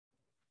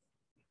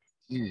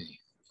Okay.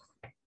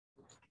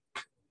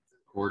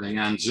 Recording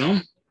on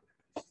Zoom.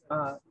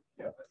 Yeah.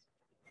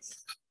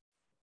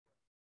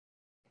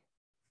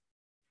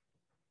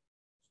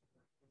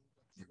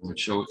 Everyone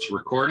show it's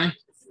recording.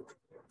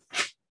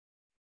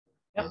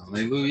 Yep.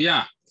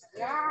 Hallelujah.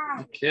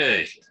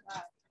 Okay.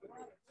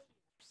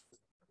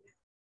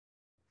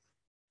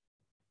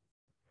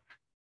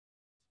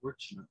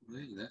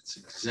 Fortunately, that's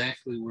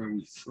exactly where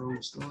we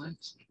froze the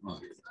last. Oh,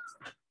 here.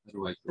 How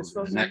do I go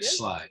to the next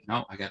slide?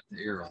 No, I got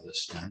the arrow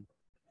this time.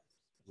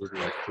 Where do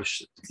I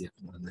push it to get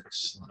to the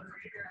next slide?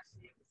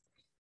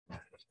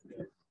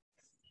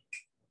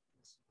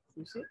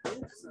 You see?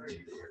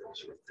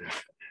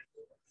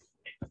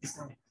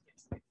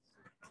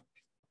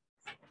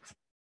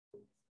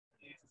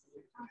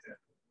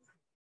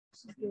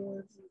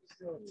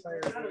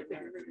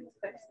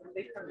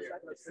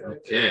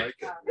 Okay,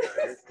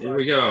 here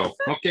we go.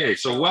 Okay,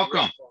 so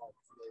welcome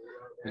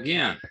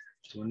again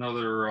to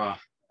another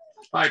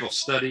Bible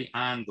study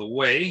on the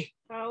way.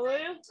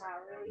 Hallelujah.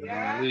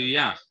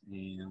 Hallelujah.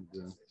 And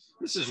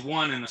this is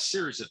one in a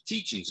series of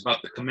teachings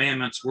about the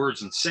commandments,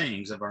 words, and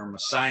sayings of our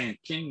Messiah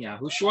and King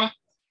Yahushua,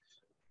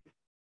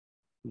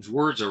 whose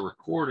words are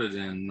recorded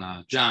in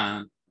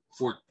John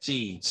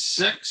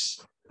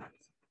 14:6,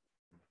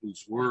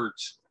 whose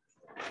words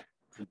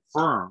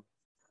confirm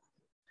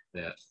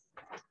that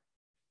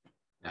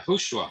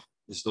Yahushua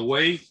is the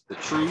way, the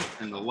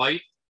truth, and the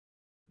light.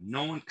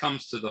 No one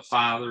comes to the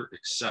Father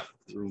except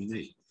through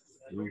me.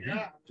 Through him.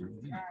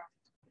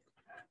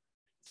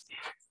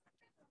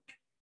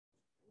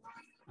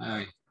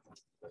 I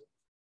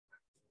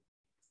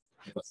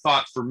have a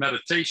thought for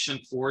meditation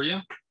for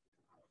you.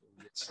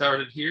 Get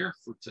started here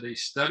for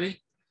today's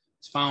study.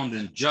 It's found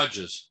in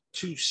Judges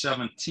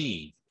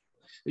 2:17.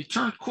 They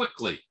turned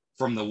quickly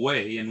from the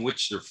way in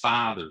which their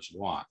fathers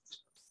walked,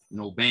 and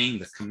obeying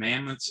the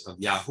commandments of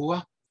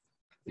Yahuwah,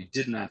 they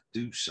did not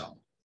do so.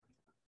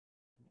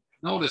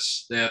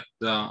 Notice that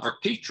our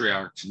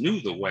patriarchs knew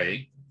the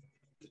way,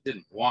 but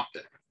didn't walk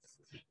it.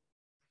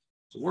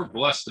 So we're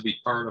blessed to be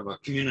part of a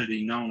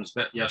community known as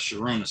Bet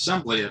Yeshurun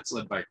Assembly that's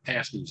led by a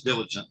pastor who's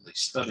diligently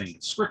studying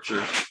the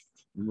scriptures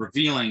and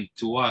revealing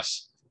to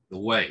us the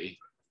way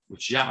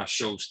which Yah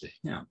shows to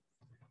him.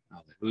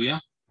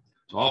 Hallelujah.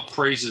 So all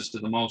praises to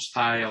the Most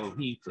High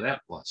Elohim for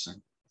that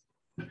blessing.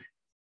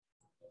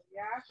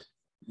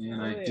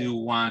 And I do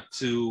want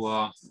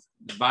to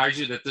advise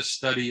you that this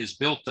study is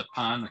built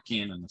upon the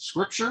canon of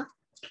Scripture,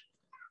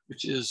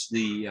 which is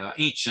the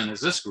ancient, as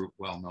this group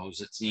well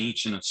knows, it's the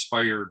ancient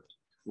inspired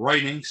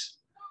writings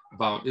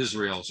about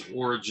Israel's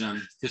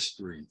origin,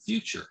 history, and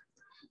future.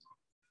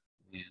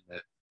 And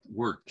that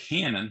word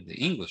canon, the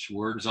English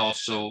word, is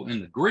also in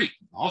the Greek,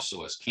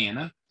 also as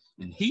canon,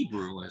 in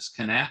Hebrew as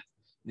kaneth,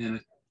 and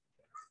it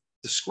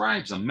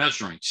describes a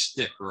measuring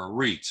stick or a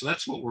reed. So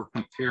that's what we're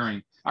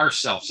comparing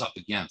ourselves up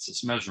against,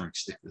 this measuring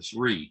stick, this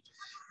reed.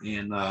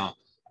 And the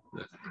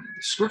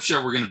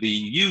scripture we're going to be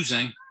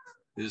using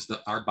is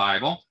our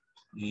Bible,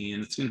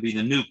 and it's going to be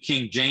the New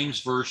King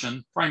James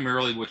Version,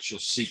 primarily, which you'll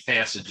see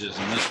passages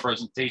in this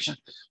presentation,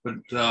 but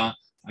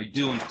I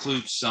do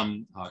include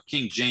some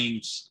King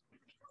James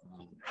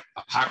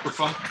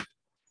Apocrypha,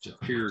 which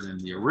appeared in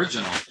the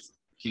original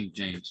King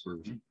James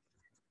Version.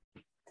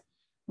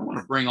 I want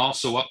to bring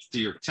also up to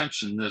your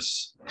attention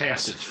this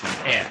passage from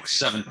Acts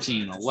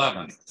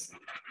 17:11.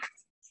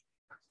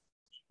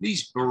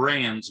 These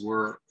Bereans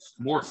were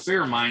more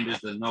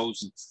fair-minded than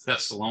those in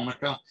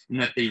Thessalonica, in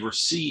that they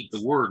received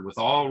the word with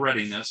all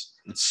readiness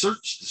and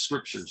searched the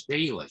scriptures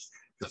daily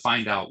to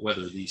find out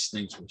whether these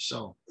things were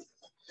so.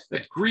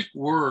 That Greek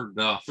word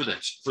for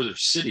their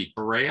city,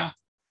 Berea,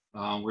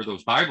 where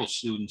those Bible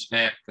students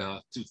back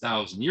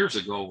 2,000 years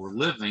ago were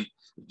living,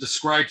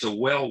 describes a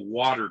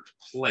well-watered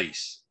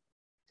place.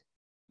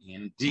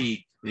 And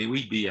indeed, may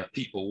we be a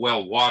people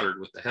well-watered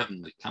with the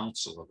heavenly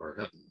counsel of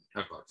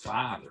our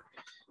Father.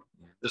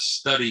 This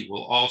study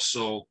will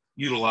also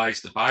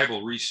utilize the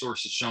Bible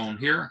resources shown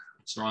here,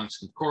 Strong's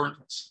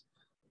Concordance.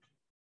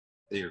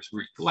 There's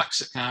Greek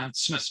Lexicon,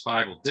 Smith's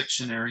Bible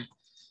Dictionary,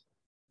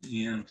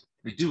 and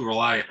we do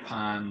rely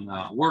upon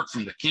a word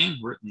from the King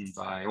written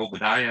by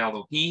Obadiah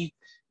Elohim,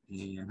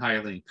 and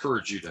highly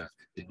encourage you to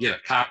get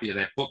a copy of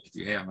that book if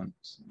you haven't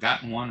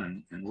gotten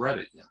one and read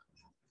it yet.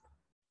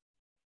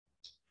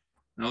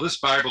 Now, this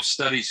Bible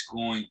study is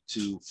going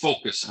to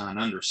focus on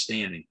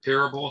understanding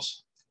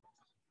parables.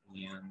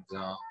 And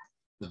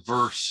the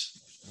verse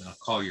that I'll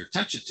call your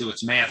attention to,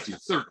 it's Matthew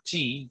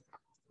 13,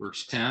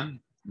 verse 10,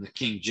 in the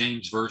King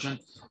James Version.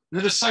 And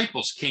the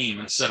disciples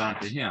came and said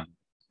unto him,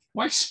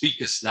 Why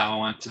speakest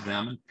thou unto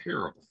them in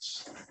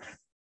parables?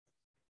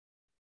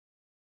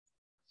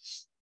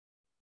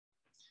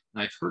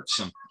 And I've heard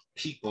some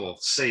people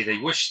say they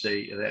wish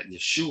that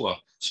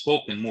Yeshua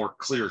spoke in more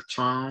clear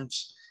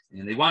terms,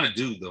 and they want to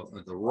do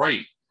the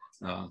right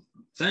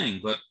thing,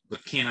 but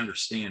can't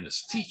understand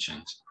his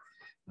teachings.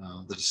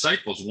 The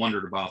disciples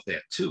wondered about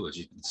that too, as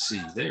you can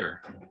see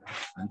there.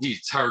 Indeed,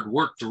 it's hard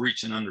work to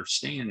reach an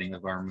understanding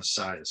of our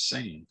Messiah's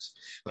sayings.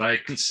 But I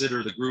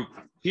consider the group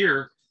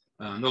here,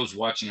 and those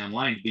watching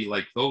online, to be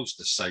like those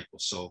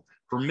disciples. So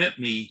permit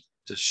me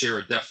to share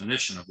a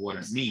definition of what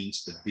it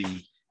means to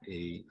be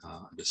a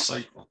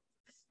disciple.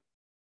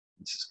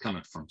 This is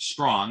coming from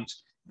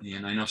Strong's,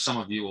 and I know some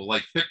of you will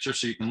like pictures,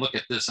 so you can look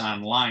at this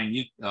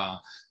online on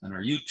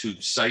our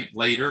YouTube site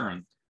later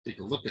and take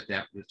a look at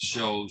that. It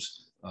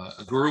shows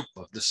a group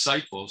of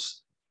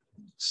disciples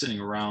sitting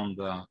around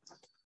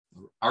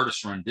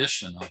artist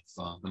rendition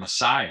of the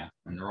Messiah,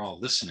 and they're all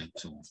listening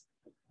to him.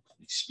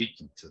 He's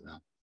speaking to them.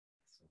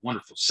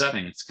 Wonderful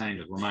setting. It's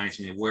kind of reminds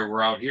me of where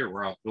we're out here.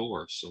 We're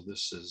outdoors, so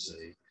this is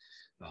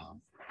a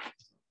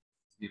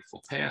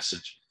beautiful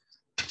passage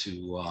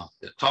to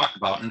talk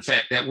about. In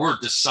fact, that word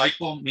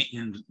disciple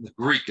in the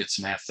Greek, it's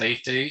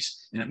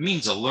mathetes, and it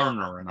means a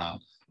learner and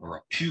or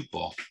a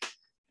pupil.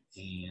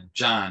 And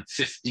John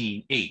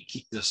 15:8,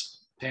 keep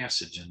this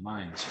passage in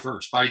mind, this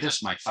verse. By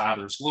this my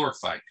Father is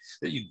glorified,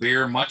 that you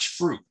bear much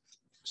fruit,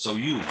 so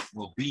you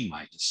will be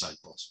my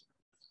disciples.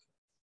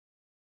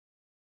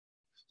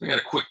 We got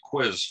a quick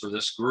quiz for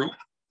this group.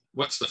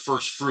 What's the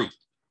first fruit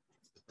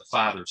that the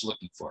Father is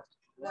looking for?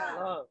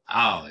 Love.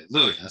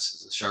 Hallelujah. This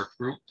is a sharp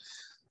group.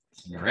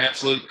 You're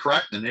absolutely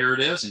correct. And there it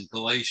is in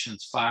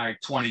Galatians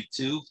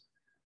 5:22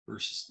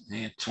 verses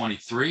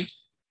 23.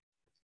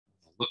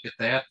 Look at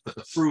that. But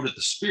the fruit of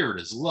the Spirit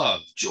is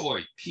love,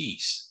 joy,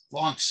 peace,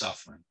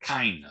 long-suffering,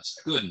 kindness,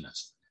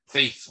 goodness,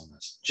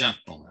 faithfulness,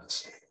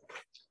 gentleness,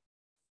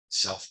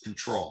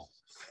 self-control.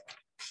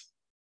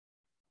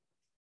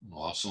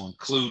 We'll also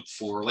include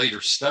for later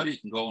study, you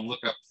can go and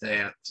look up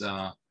that,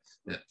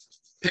 that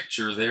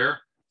picture there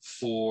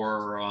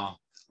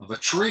of a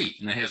tree,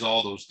 and it has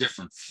all those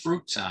different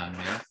fruits on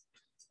there.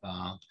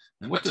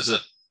 And what does a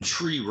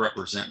tree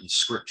represent in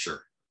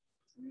Scripture?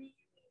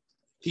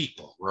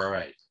 People,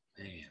 right?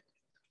 Man,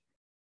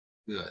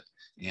 good.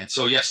 And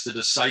so, yes, the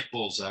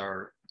disciples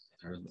are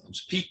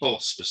those people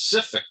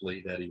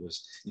specifically that he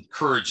was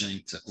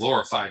encouraging to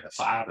glorify the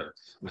Father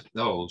with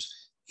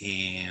those.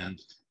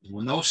 And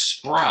when those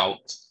sprout,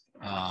 it's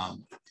a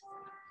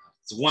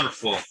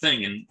wonderful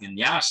thing in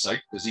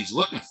Yahrzeit because he's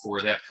looking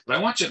for that. But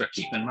I want you to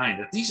keep in mind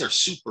that these are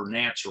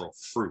supernatural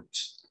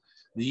fruits.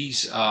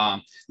 These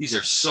are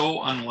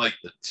so unlike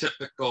the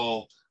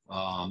typical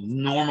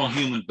normal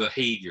human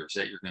behaviors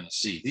that you're going to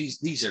see.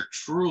 These are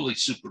truly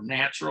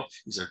supernatural.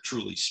 These are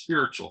truly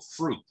spiritual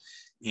fruit.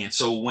 And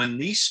so when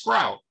these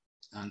sprout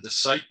on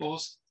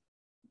disciples,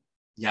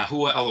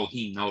 Yahuwah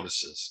Elohim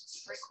notices.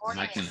 And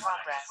I can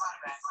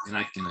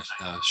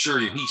assure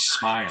you he's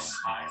smiling.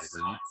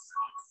 So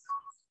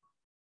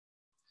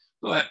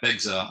that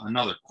begs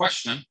another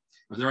question.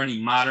 Are there any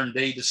modern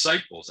day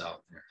disciples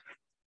out there?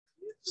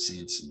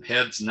 Seeing some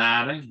heads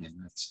nodding,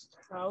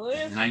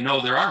 and I know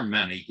there are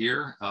many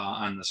here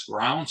on this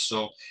ground.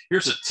 So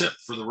here's a tip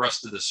for the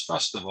rest of this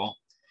festival.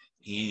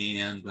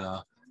 And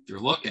if you're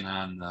looking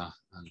on the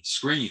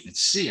screen, you can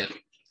see it.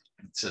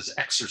 It says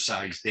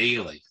exercise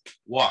daily,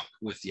 walk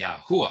with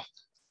Yahuwah.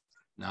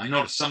 Now I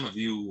notice some of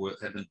you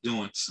have been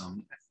doing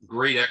some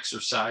great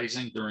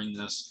exercising during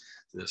this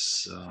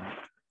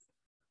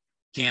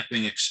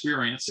camping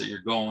experience that you're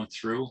going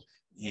through,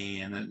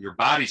 and your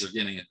bodies are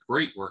getting a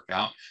great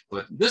workout.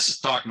 But this is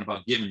talking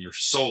about giving your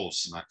soul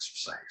some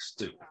exercise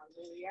too.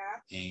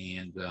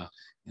 And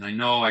I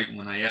know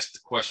when I asked the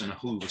question of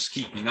who was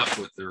keeping up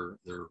with their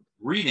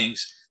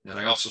readings, that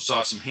I also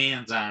saw some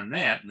hands on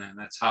that, and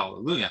that's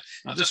hallelujah.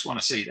 And I just want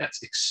to say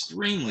that's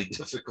extremely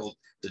difficult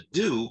to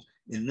do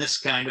in this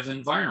kind of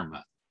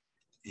environment.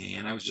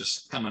 And I was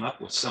just coming up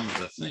with some of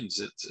the things.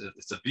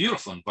 It's a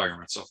beautiful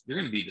environment. So you're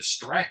going to be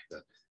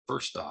distracted,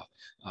 first off,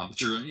 but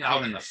you're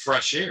out in the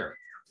fresh air.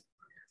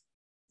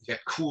 You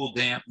got cool,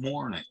 damp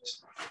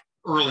mornings,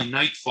 early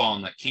nightfall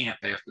in the camp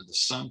after the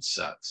sun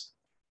sets.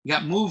 You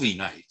got movie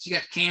nights, you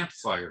got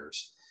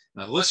campfires.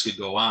 Now the list could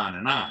go on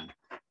and on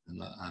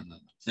the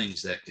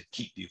things that could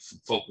keep you from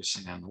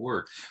focusing on the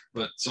word.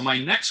 But so my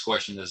next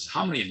question is,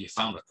 how many of you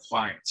found a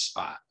quiet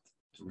spot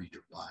to read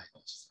your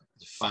Bibles?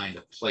 To find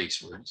a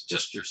place where it's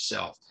just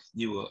yourself,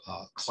 you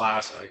a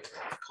closet, I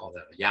call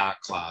that a Yah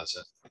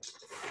closet.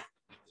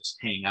 Just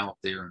hang out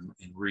there and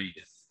read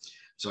it.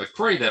 So I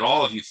pray that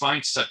all of you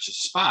find such a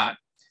spot,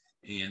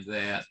 and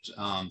that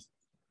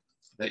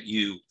that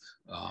you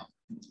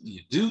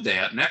do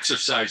that and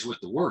exercise with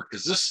the word,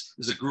 because this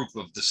is a group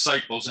of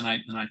disciples, and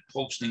I'm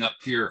posting up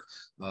here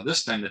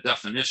this time the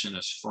definition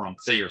is from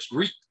Thayer's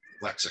Greek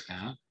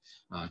lexicon.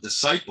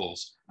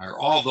 Disciples are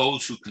all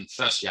those who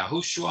confess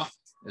Yahushua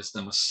as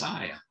the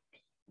Messiah.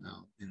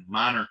 Now, in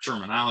modern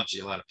terminology,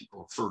 a lot of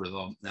people refer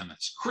to them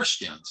as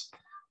Christians,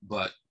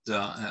 but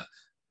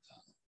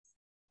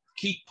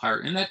key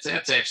part, and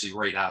that's actually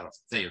right out of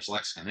Thayer's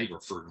lexicon. They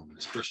refer to them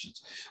as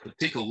Christians. But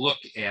take a look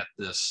at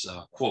this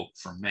quote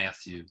from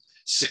Matthew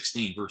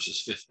 16,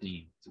 verses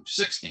 15 through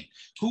 16.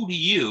 Who do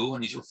you,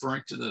 and he's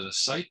referring to the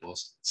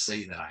disciples,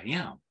 say that I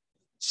am?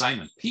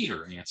 Simon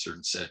Peter answered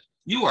and said,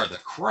 you are the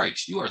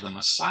Christ, you are the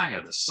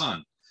Messiah, the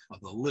Son of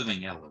the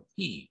living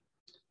Elohim.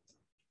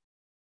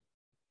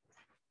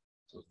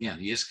 So again,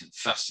 he is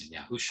confessing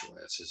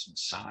Yahushua as his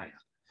Messiah.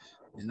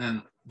 And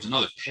then there's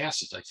another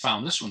passage I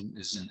found. This one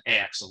is in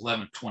Acts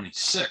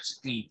 11:26.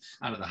 It came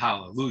out of the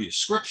Hallelujah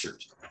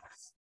scriptures.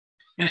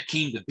 And it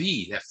came to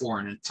be that for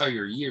an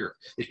entire year,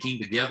 they came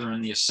together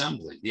in the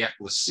assembly, the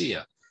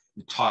ecclesia,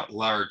 and taught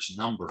large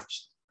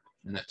numbers.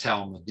 And the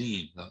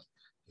Talmudim, the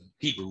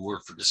Hebrew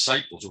word for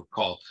disciples, were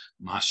called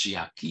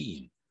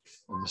Mashiachim,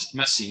 or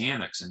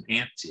Messianics in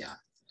Antioch.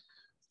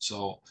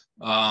 So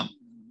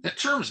that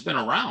term's been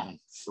around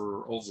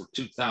for over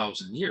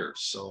 2,000 years.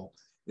 So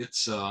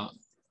it's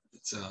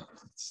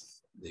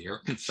they are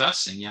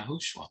confessing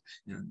Yahushua.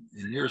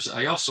 And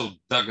I also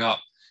dug up,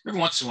 every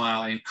once in a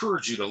while, I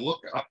encourage you to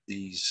look up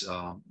these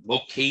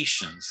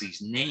locations,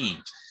 these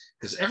names,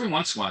 because every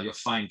once in a while you'll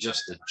find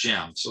just a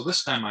gem. So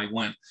this time I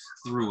went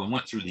through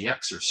the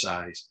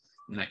exercise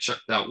and I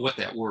checked out what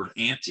that word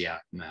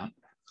Antioch meant.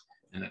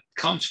 And it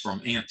comes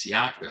from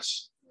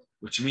Antiochus,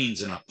 which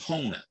means an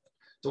opponent.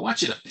 So I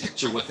want you to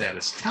picture what that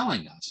is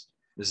telling us,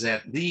 is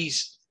that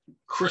these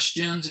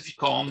Christians, if you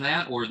call them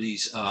that, or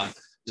these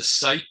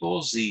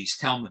disciples, these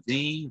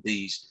Talmudim,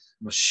 these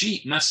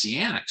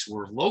Messianics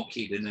were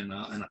located in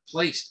a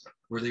place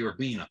where they were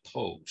being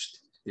opposed.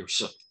 They were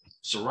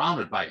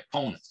surrounded by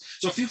opponents.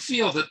 So if you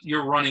feel that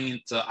you're running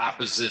into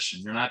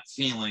opposition,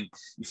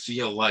 you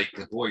feel like,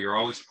 boy, you're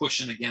always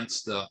pushing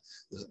against the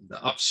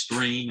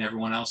upstream,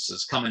 everyone else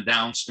is coming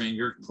downstream,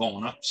 you're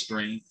going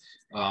upstream,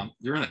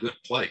 you're in a good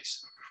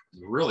place.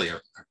 You really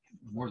are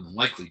more than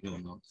likely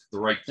doing the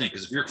right thing,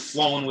 because if you're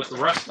flowing with the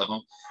rest of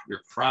them,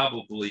 you're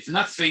probably, if you're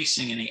not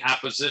facing any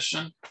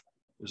opposition,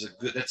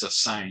 that's a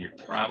sign you're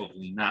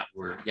probably not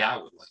where Yah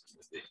would like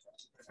you to be.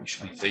 You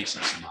should be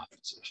facing some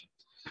opposition.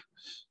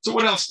 So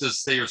what else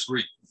does Thayer's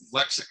Greek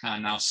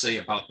lexicon now say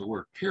about the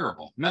word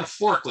parable?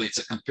 Metaphorically, it's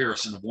a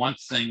comparison of one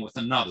thing with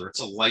another. It's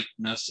a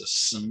likeness, a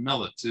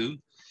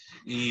similitude.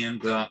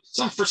 And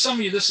for some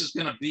of you, this is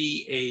going to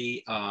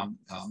be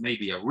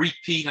maybe a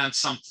repeat on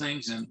some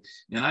things. And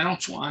I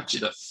don't want you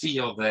to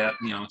feel that,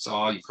 it's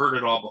all, you've heard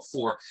it all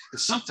before.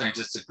 Because sometimes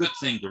it's a good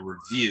thing to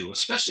review,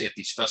 especially at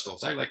these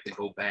festivals. I like to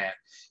go back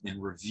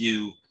and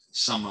review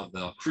some of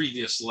the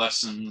previous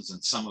lessons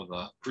and some of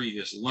the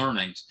previous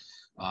learnings,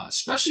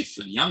 especially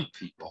for the young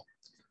people,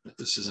 that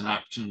this is an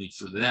opportunity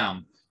for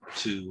them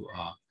to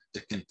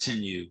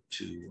continue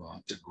to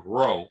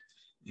grow.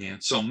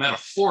 And so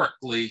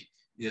metaphorically,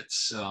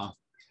 it's a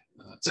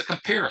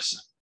comparison.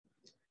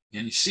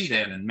 And you see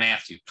that in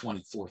Matthew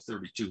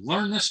 24:32.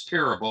 Learn this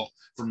parable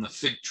from the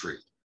fig tree.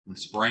 When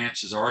its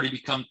branch has already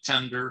become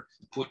tender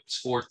and puts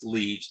forth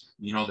leaves,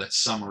 you know that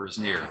summer is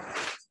near.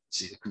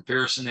 See the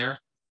comparison there?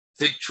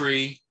 Fig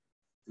tree,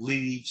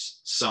 leaves,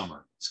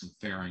 summer. It's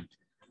comparing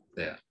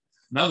that.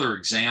 Another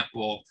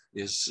example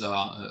is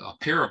a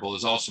parable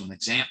is also an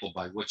example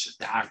by which a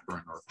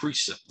doctrine or a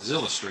precept is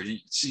illustrated. You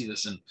can see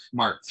this in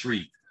Mark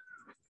 3.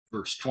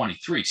 Verse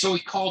 23. So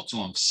he called to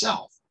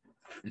himself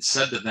and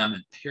said to them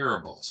in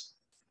parables,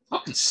 how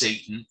can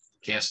Satan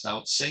cast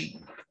out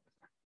Satan?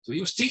 So he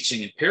was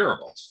teaching in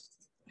parables,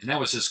 and that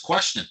was his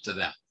question to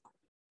them.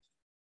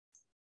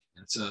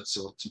 And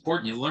so it's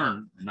important you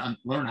learn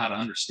how to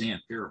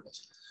understand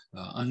parables.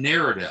 A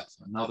narrative,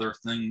 another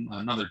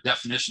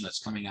definition that's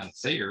coming out of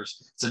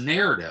Thayer's, it's a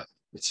narrative.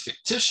 It's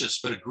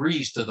fictitious, but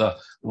agrees to the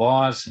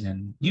laws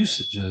and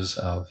usages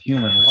of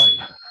human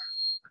life,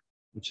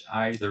 which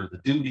either the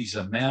duties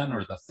of men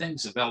or the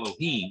things of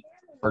Elohim,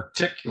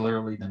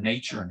 particularly the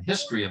nature and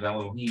history of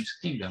Elohim's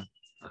kingdom,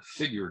 are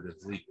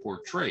figuratively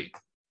portrayed.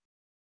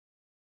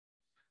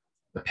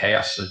 The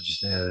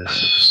passage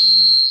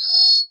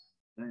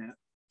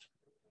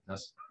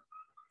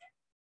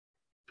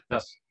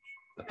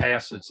the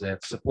passage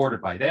that's supported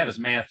by that is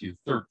Matthew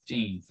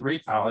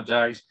 13:3.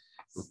 Apologize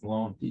for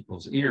blowing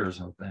people's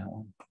ears out that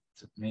one.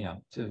 Took me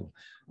out too.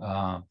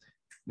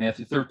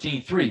 Matthew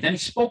 13:3. Then he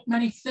spoke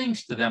many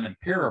things to them in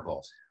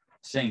parables,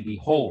 saying,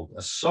 behold,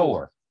 a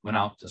sower went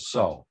out to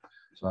sow.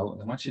 So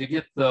I want you to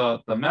get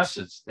the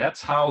message.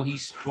 That's how he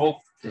spoke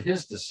to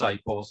his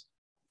disciples,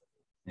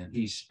 and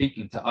he's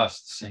speaking to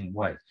us the same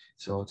way.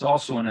 So it's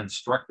also an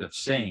instructive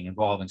saying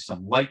involving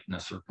some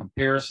likeness or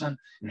comparison,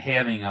 and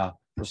having a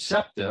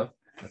perceptive,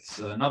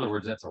 in other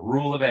words, that's a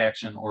rule of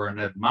action, or an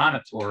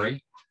admonitory,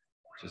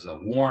 which is a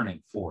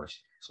warning force.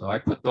 So I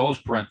put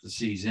those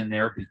parentheses in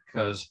there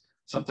because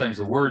sometimes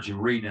the words you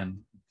read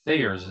in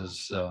Thayer's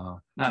is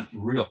not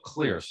real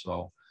clear.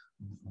 So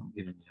I'm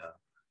giving you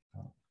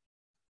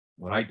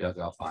what I dug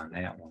up on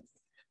that one.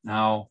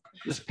 Now,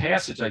 this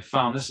passage I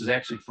found, this is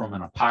actually from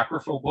an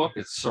apocryphal book.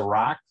 It's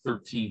Sirach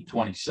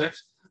 13:26.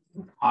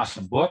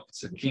 Awesome book.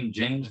 It's a King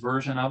James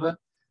version of it.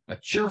 A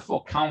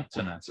cheerful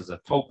countenance is a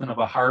token of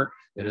a heart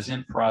that is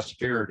in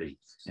prosperity.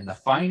 And the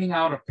finding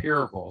out of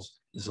parables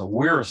is a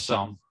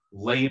wearisome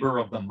labor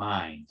of the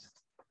mind.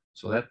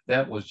 So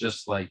that was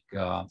just like,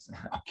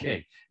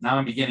 okay, now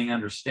I'm beginning to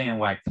understand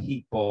why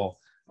people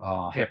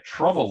have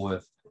trouble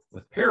with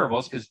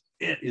parables, because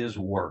it is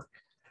work.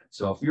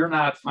 So if you're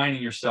not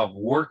finding yourself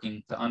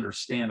working to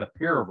understand a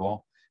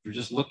parable, you're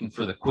just looking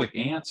for the quick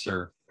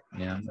answer,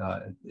 and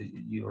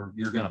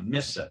you're going to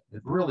miss it.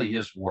 It really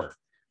is work.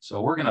 So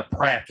we're going to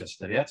practice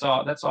today. That's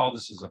all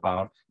this is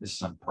about, is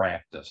some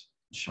practice,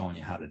 showing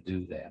you how to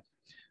do that.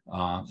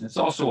 It's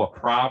also a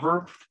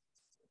proverb.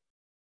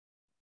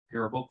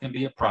 Parable can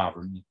be a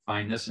proverb. You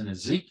find this in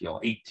Ezekiel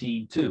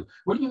 18:2.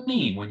 What do you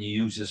mean when you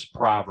use this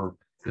proverb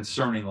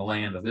concerning the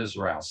land of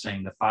Israel,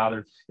 saying the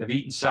fathers have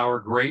eaten sour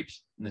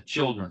grapes and the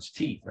children's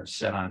teeth are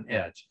set on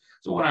edge?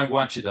 So what I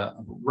want you to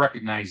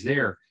recognize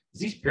there is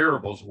these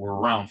parables were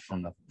around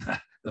from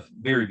the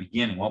very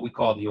beginning, what we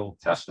call the Old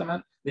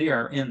Testament. They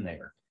are in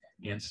there.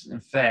 And in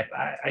fact,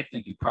 I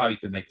think you probably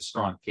could make a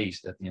strong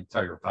case that the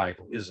entire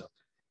Bible is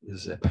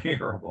a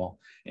parable,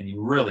 and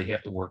you really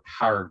have to work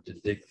hard to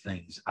dig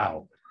things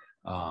out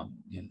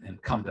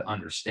and come to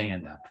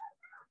understand them.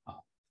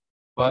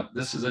 But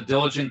this is a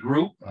diligent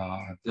group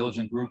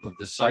of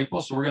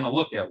disciples. So we're going to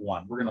look at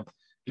one. We're going to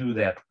do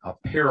that, a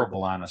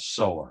parable on a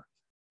sower.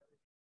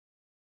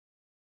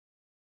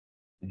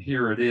 And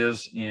here it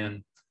is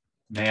in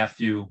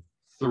Matthew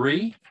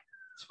 3.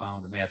 It's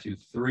found in Matthew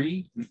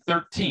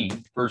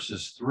 13,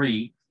 verses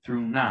 3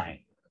 through 9.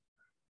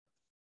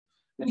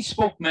 Then he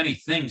spoke many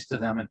things to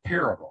them in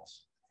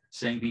parables,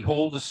 saying,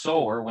 behold, a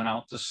sower went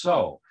out to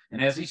sow.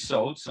 And as he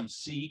sowed, some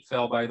seed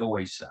fell by the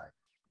wayside,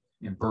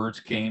 and birds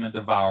came and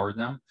devoured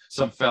them.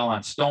 Some fell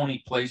on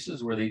stony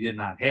places where they did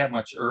not have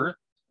much earth,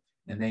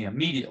 and they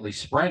immediately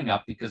sprang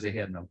up because they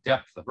had no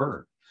depth of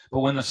earth. But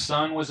when the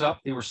sun was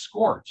up, they were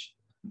scorched.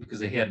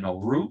 Because they had no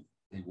root,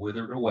 they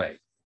withered away.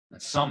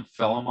 And some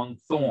fell among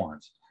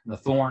thorns, and the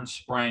thorns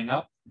sprang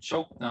up and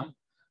choked them.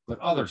 But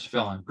others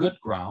fell on good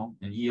ground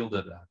and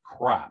yielded a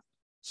crop,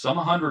 some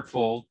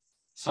 100-fold,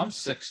 some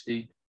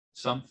 60,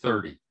 some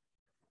 30.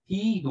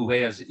 He who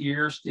has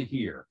ears to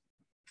hear,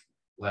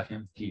 let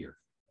him hear.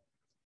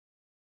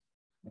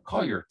 I'll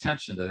call your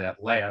attention to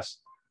that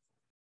last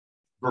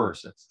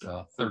verse. That's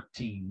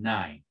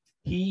 13:9.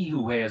 He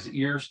who has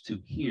ears to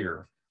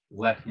hear,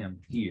 let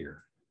him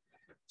hear.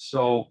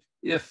 So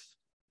if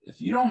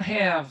you don't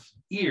have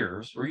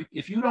ears, or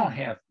if you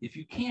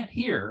can't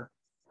hear,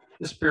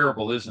 this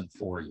parable isn't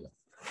for you.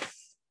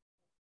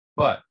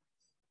 But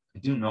I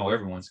do know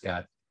everyone's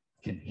can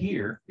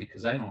hear,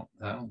 because I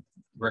don't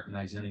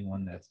recognize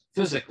anyone that's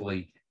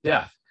physically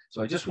deaf.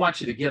 So I just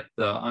want you to get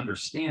the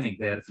understanding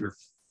that if you're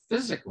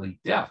physically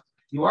deaf,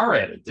 you are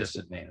at a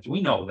disadvantage.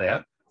 We know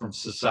that from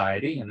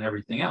society and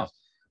everything else.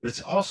 But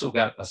it's also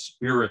got a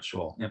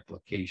spiritual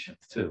implication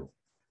too.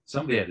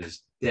 Somebody that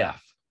is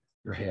deaf,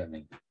 you're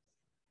having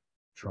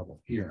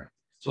trouble hearing.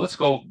 So let's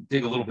go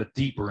dig a little bit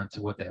deeper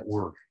into what that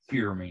word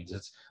hear means.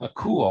 It's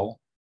akuo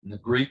in the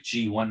Greek,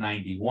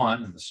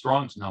 G191 in the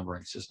Strong's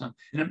numbering system,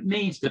 and it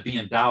means to be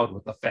endowed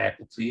with the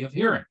faculty of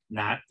hearing,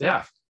 not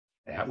deaf.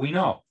 That we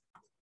know.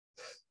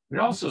 It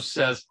also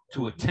says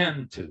to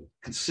attend to,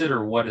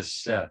 consider what is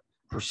said,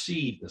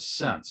 perceive the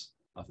sense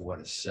of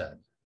what is said.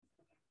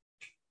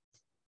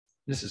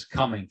 This is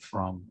coming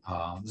from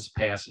this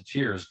passage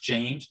here is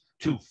James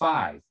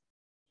 2:5.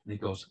 And he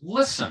goes,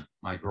 listen,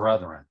 my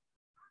brethren,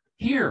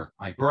 hear,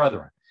 my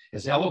brethren,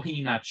 has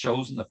Elohim not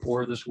chosen the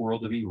poor of this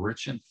world to be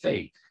rich in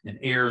faith and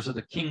heirs of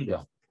the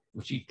kingdom,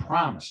 which he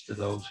promised to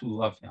those who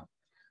love him?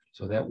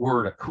 So that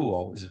word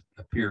akuo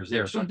appears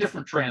there. So in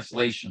different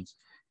translations,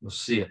 you'll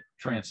see it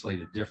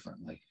translated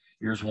differently.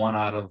 Here's one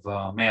out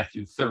of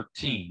Matthew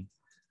 13,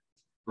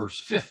 verse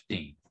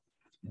 15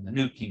 in the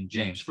New King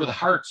James. For the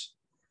hearts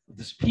of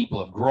this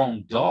people have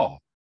grown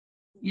dull.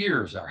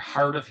 Ears are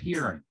hard of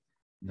hearing,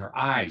 and their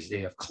eyes they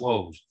have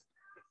closed,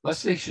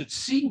 lest they should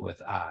see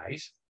with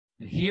eyes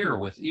and hear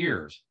with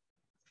ears,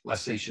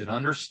 lest they should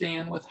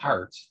understand with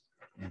hearts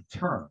and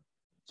turn,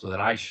 so that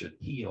I should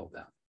heal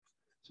them.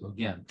 So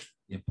again,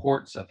 the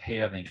importance of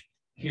having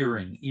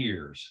hearing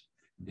ears.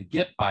 And to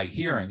get by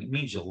hearing, it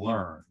means you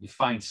learn, you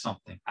find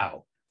something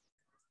out.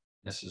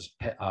 This is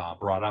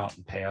brought out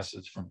in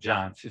passage from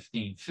John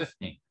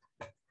 15:15.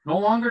 No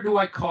longer do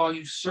I call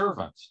you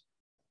servants,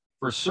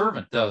 for a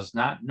servant does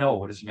not know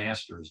what his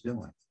master is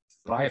doing,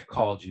 but I have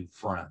called you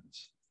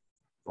friends.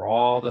 For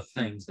all the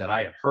things that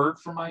I have heard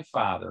from my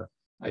Father,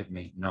 I've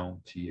made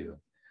known to you.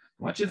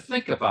 I want you to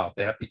think about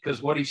that,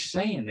 because what he's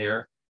saying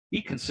there,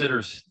 he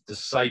considers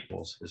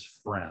disciples his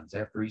friends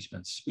after he's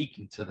been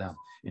speaking to them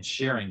and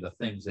sharing the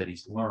things that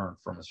he's learned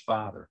from his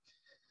Father.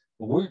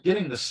 Well, we're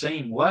getting the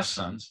same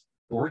lessons,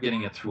 but we're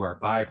getting it through our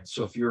Bible.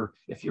 So if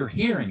you're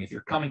hearing, if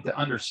you're coming to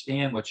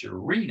understand what you're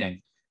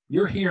reading,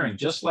 you're hearing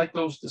just like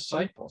those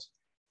disciples.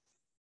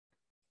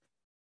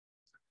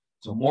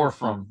 So more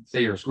from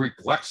Thayer's Greek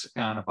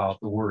lexicon about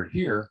the word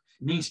here,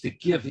 it means to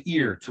give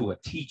ear to a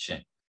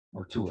teaching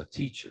or to a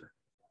teacher.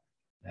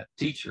 That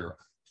teacher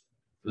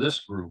for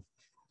this group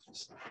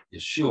is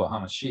Yeshua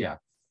HaMashiach.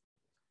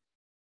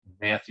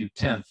 Matthew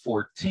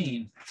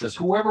 10:14 says,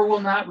 whoever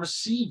will not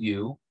receive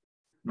you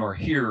nor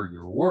hear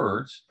your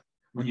words,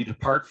 when you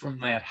depart from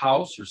that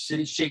house or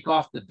city, shake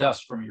off the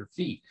dust from your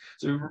feet.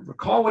 So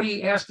recall what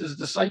he asked his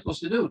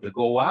disciples to do, to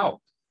go out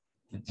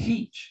and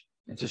teach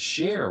and to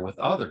share with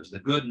others the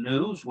good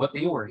news, what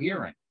they were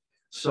hearing.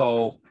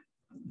 So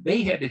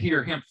they had to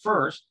hear him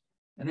first.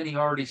 And then he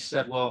already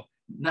said, well,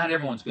 not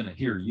everyone's going to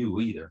hear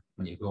you either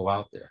when you go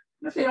out there.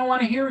 And if they don't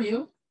want to hear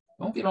you,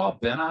 don't get all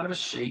bent out of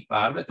shape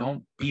out of it.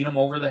 Don't beat them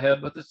over the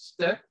head with a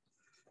stick.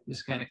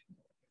 Just kind of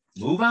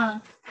move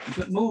on, keep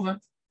it moving.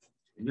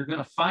 And you're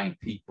going to find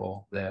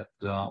people that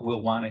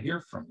will want to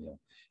hear from you.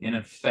 And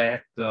in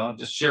fact,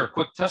 just share a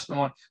quick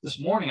testimony. This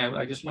morning,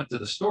 I just went to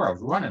the store. I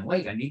was running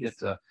late. I needed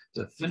to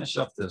finish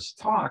up this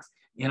talk,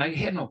 and I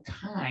had no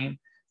time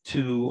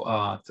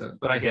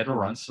but I had to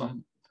run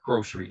some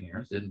grocery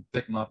errands. Didn't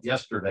pick them up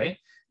yesterday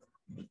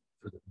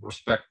for the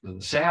respect of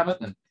the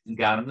Sabbath, and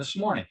got them this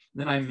morning.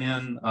 Then I'm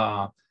in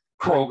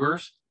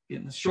Kroger's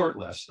getting the short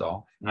list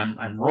though, and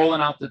I'm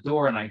rolling out the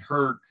door, and I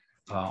heard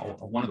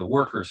one of the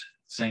workers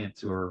saying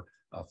to her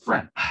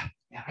friend,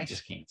 "Man, I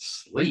just can't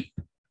sleep.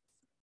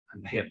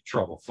 I'm having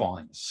trouble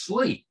falling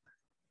asleep."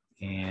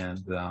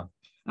 And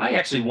I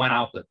actually went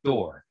out the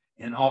door,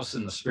 and all of a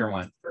sudden the spirit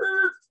went,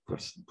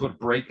 put a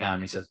brake on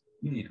me. He says,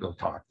 "You need to go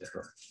talk to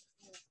her."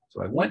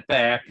 So I went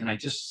back, and I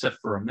just said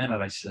for a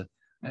minute, I said,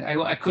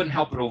 I couldn't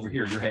help it over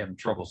here. You're having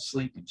trouble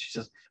sleeping. She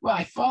says, "Well,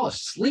 I fall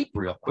asleep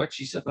real quick."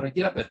 She said, "But I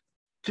get up at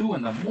 2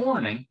 in the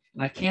morning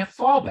and I can't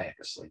fall back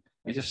asleep.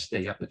 I just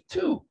stay up at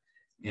 2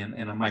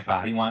 and my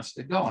body wants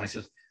to go." And I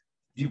said,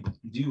 do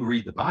you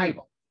read the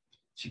Bible?"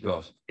 She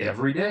goes,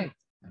 "Every day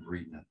I'm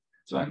reading it."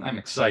 So I'm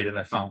excited.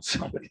 I found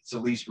somebody that's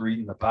at least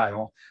reading the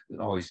Bible. It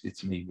always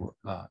gets me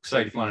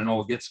excited. If you want to know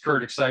what gets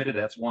Kurt excited,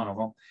 that's one of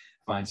them.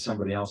 Find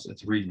somebody else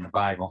that's reading the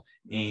Bible.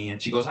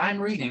 And she goes, "I'm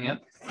reading it."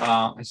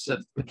 I said,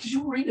 "But did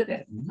you read it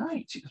at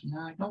night?" She goes, "No,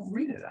 I don't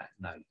read it at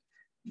night."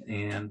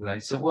 And I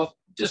said, "Well,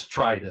 just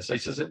try this." I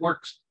says, "It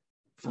works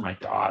for my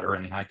daughter."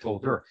 And I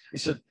told her, I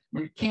said,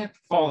 "When you can't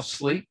fall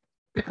asleep,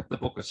 pick up the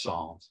book of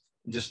Psalms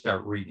and just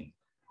start reading."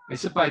 I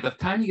said, "By the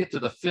time you get to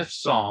the 5th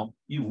Psalm,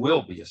 you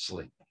will be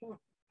asleep."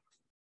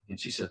 And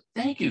she said,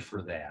 "Thank you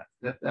for that.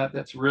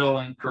 That's real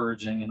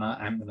encouraging, and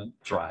I'm going to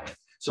try it."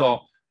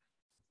 So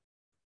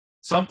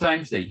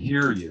sometimes they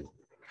hear you.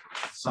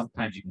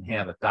 Sometimes you can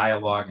have a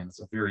dialogue, and it's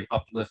a very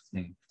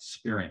uplifting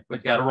experience. But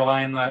you got to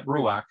rely on that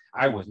Ruach.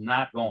 I was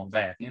not going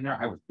back in there.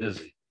 I was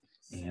busy.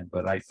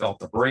 But I felt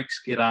the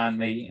brakes get on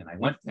me, and I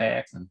went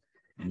back, and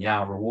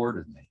Yah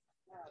rewarded me.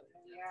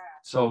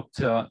 So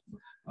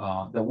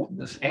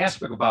this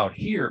aspect about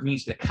here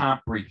means to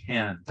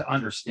comprehend, to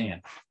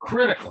understand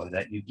critically,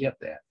 that you get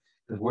that.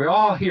 Because we're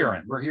all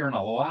hearing. We're hearing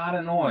a lot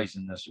of noise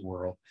in this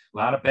world, a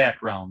lot of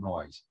background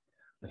noise.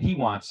 But he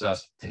wants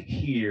us to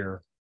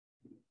hear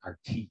our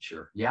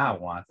teacher.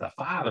 The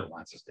Father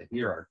wants us to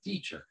hear our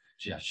teacher,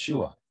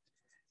 Yeshua.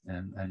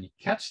 And you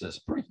catch this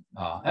pretty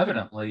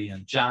evidently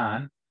in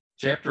John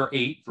chapter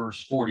 8,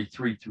 verse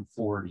 43 through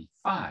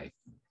 45.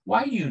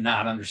 "Why do you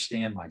not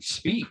understand my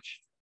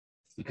speech?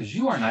 Because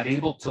you are not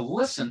able to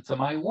listen to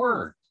my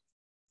word.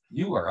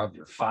 You are of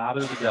your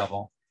father, the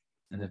devil,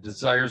 and the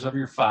desires of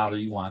your father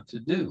you want to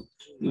do.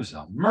 He was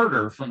a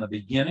murderer from the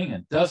beginning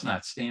and does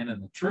not stand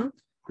in the truth,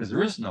 because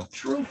there is no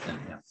truth in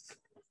him.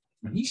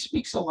 When he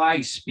speaks a lie,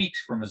 he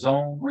speaks from his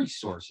own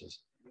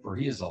resources, for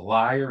he is a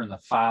liar and the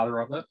father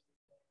of it.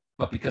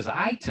 But because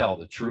I tell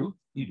the truth,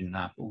 you do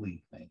not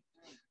believe me."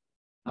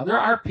 Now, there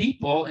are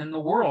people in the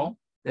world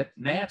that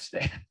match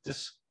that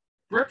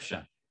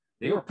description.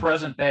 They were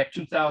present back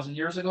 2,000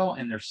 years ago,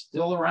 and they're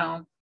still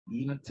around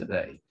even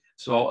today.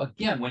 So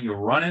again, when you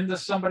run into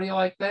somebody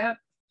like that,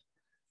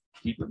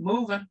 keep it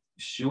moving.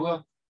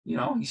 Yeshua,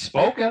 he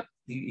spoke it.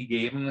 He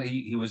gave him,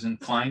 he was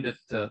inclined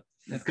to,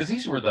 because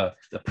these were the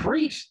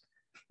priests.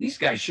 These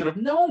guys should have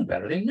known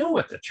better. They knew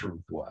what the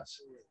truth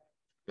was.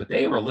 But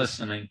they were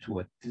listening to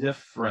a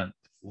different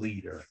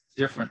leader,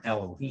 different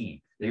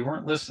Elohim. They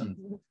weren't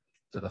listening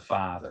to the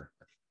Father.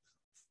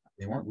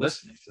 They weren't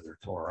listening to their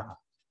Torah.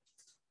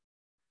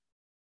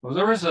 Well,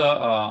 there is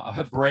a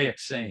Hebraic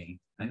saying.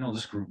 I know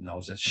this group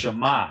knows it.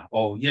 Shema,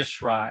 O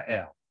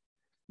Yisrael.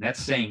 And that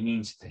saying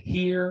means to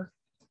hear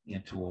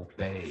and to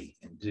obey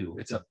and do.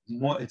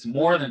 It's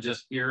more than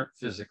just hear it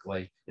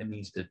physically. It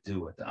means to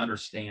do it, to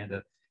understand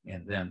it,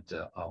 and then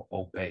to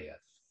obey it.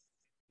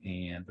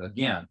 And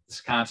again,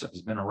 this concept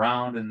has been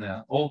around in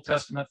the Old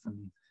Testament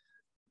from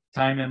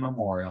time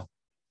immemorial.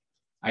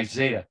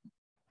 Isaiah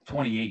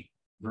 28,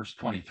 verse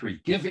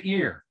 23. "Give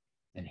ear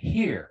and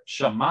hear,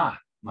 Shema,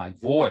 my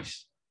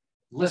voice.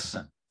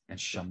 Listen and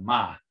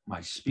Shema,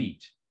 my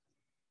speech."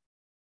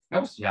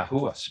 That was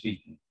Yahuwah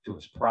speaking to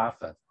his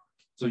prophet.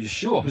 So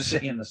Yeshua was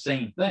saying the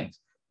same things.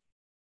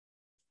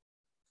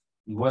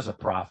 He was a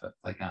prophet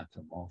like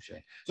unto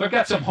Moshe. So I've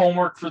got some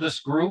homework for this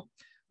group.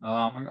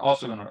 I'm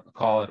also going to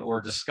call it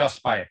or discuss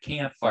by a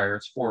campfire.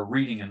 It's for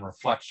reading and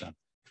reflection.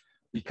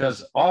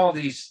 Because all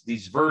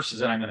these verses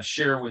that I'm going to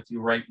share with you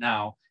right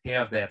now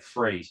have that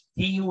phrase,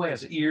 "He who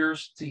has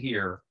ears to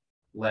hear,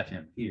 let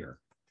him hear."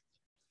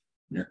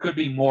 There could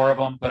be more of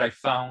them, but I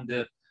found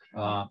it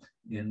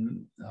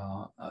in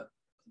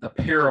a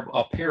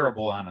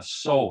parable on a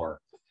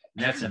sower.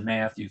 And that's in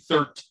Matthew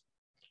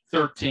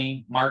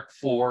 13, Mark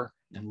 4,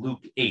 and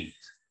Luke 8.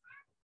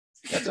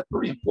 That's a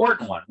pretty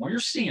important one. When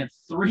you're seeing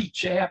 3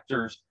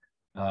 chapters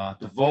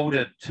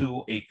devoted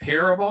to a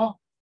parable,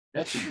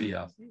 that should be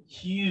a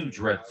huge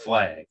red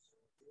flag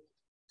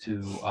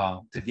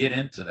to get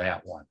into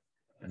that one.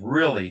 and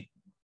really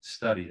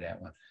study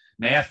that one.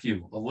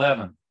 Matthew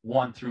 11,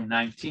 1 through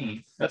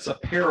 19. That's a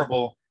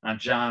parable on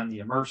John the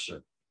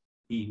Immerser.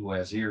 He who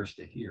has ears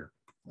to hear,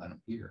 let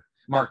him hear.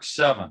 Mark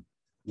 7,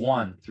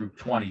 1 through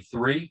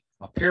 23,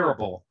 a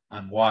parable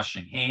on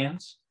washing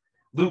hands.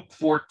 Luke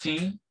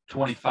 14,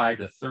 25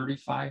 to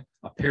 35,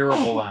 a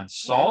parable on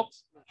salt.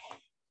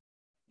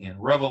 In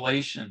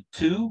Revelation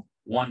 2,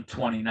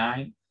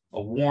 129,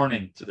 a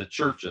warning to the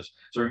churches.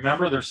 So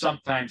remember,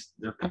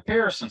 they're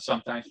comparisons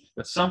sometimes,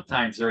 but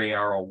sometimes they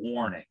are a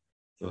warning.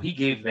 So he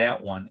gave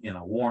that one in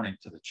a warning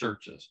to the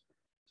churches.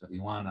 So if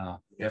you want to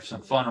have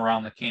some fun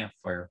around the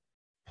campfire,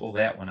 pull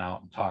that one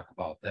out and talk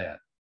about that.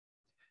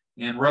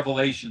 In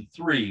Revelation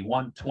 3,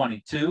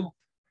 122,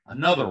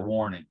 another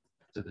warning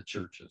to the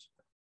churches.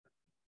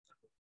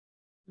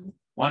 I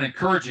want to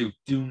encourage you,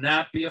 do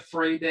not be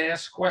afraid to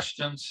ask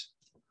questions.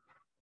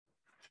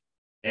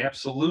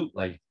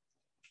 Absolutely.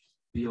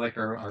 Be like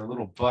our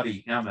little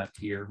buddy Emmett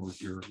here, who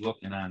if you're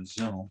looking on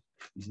Zoom,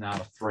 he's not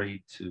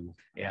afraid to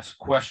ask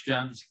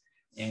questions.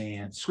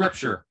 And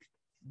scripture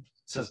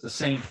says the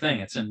same thing.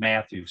 It's in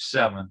Matthew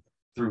 7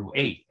 through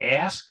 8.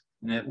 Ask,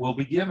 and it will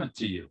be given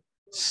to you.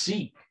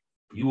 Seek,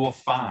 you will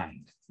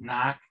find.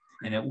 Knock,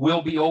 and it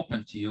will be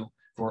open to you.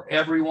 For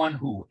everyone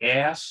who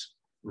asks,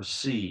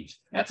 receives.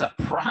 That's a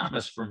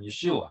promise from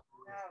Yeshua.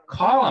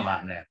 Call him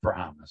on that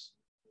promise.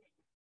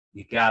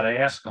 You got to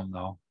ask him,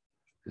 though,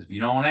 because if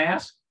you don't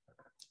ask,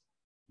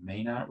 you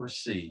may not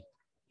receive.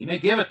 He may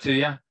give it to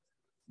you,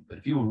 but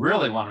if you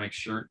really want to make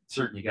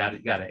certain you got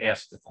to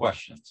ask the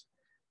questions.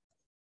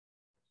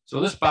 So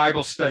this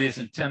Bible study is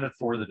intended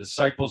for the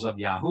disciples of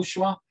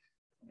Yahushua,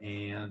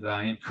 and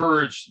I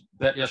encourage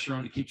Bet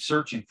Yeshurun to keep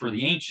searching for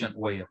the ancient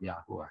way of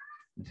Yahuwah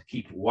and to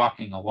keep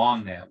walking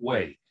along that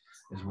way.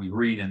 As we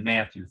read in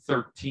Matthew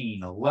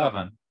 13,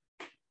 11,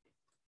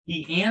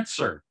 he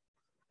answered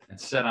and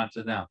said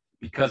unto them,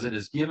 because it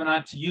is given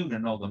unto you to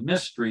know the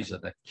mysteries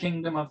of the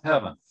kingdom of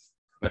heaven,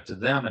 but to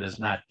them it is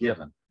not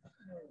given.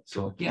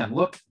 So again,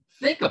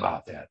 think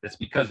about that. That's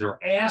because they're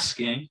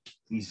asking,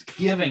 he's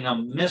giving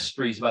them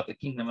mysteries about the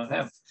kingdom of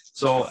heaven.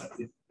 So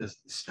it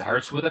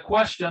starts with a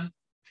question,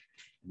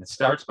 and it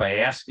starts by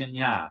asking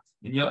Yah.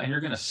 And you're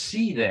going to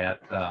see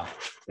that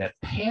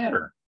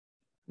pattern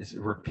as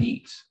it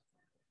repeats.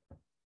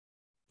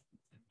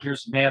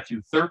 Here's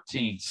Matthew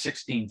 13,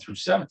 16 through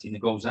 17.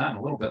 It goes on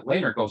a little bit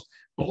later. It goes,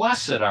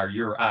 blessed are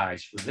your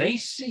eyes, for they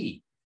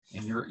see,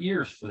 and your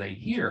ears, for they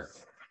hear.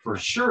 For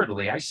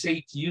assuredly, I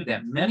say to you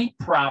that many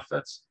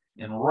prophets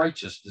and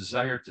righteous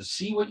desire to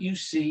see what you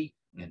see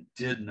and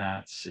did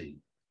not see,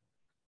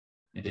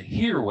 and to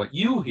hear what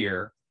you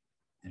hear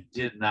and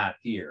did not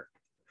hear.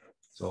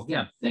 So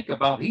again, think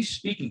about, he's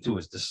speaking to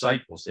his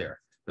disciples there.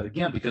 But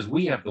again, because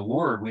we have the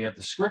word, we have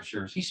the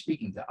scriptures, he's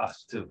speaking to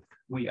us too.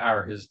 We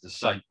are his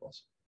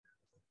disciples.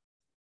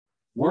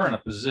 We're in a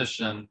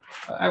position,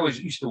 I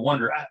always used to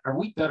wonder, are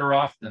we better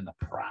off than the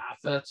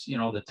prophets,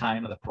 the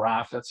time of the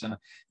prophets?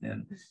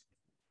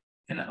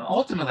 And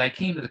ultimately I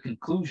came to the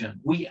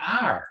conclusion, we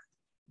are,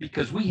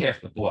 because we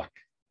have the book.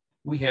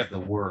 We have the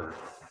word.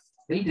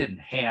 They didn't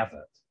have it.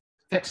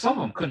 In fact, some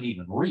of them couldn't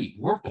even read.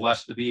 We're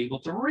blessed to be able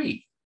to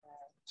read.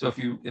 So if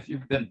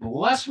you've been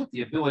blessed with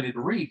the ability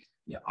to read,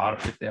 you ought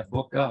to pick that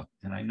book up.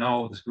 And I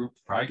know this group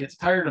probably gets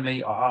tired of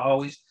me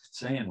always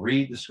saying,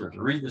 read the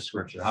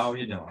scripture. How are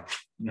you doing?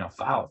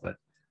 Follow. But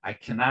I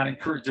cannot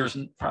encourage, there's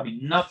probably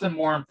nothing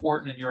more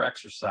important in your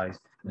exercise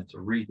than to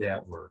read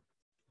that word.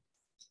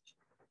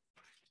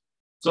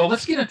 So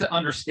let's get into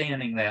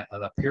understanding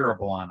the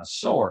parable on a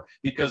sower,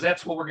 because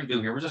that's what we're going to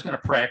do here. We're just going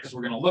to practice.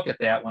 We're going to look at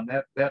that one.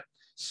 That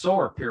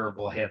sower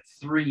parable had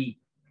 3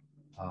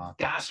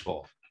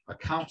 gospel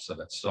accounts of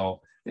it.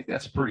 So I think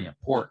that's pretty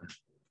important.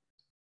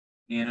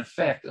 And in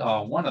fact,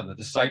 one of the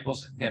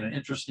disciples had an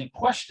interesting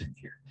question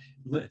here.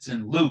 It's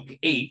in Luke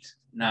 8,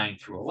 9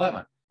 through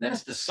 11. Then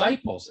his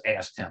disciples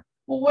asked him,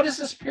 well, what does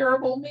this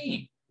parable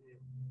mean?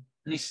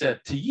 And he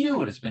said, to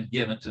you it has been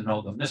given to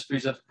know the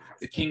mysteries of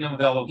the kingdom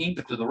of Elohim,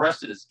 but to the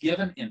rest it is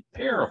given in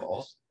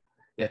parables,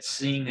 that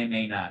seeing they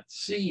may not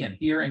see, and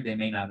hearing they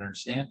may not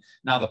understand.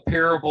 Now the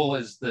parable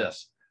is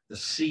this: the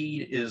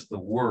seed is the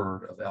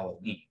word of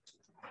Elohim.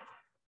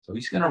 So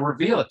he's going to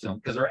reveal it to them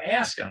because they're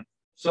asking.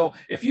 So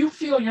if you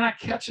feel you're not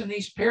catching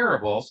these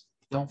parables,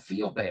 don't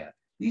feel bad.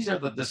 These are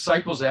the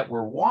disciples that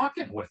were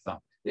walking with them.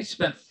 They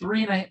spent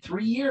 3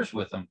 years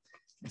with them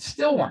and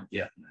still weren't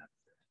getting it.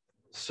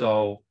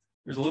 So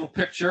there's a little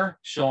picture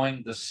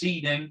showing the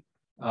seeding.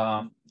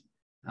 I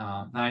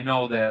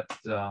know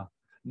that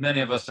many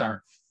of us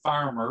aren't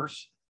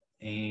farmers,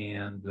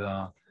 and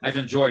I've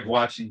enjoyed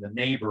watching the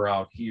neighbor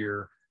out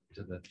here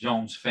to the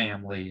Jones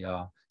family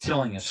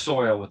tilling his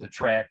soil with a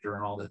tractor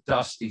and all the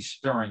dust he's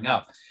stirring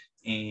up.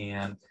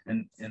 And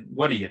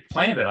what he had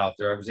planted out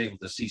there, I was able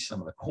to see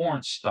some of the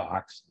corn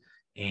stalks.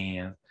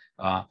 And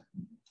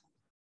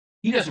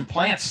he doesn't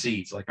plant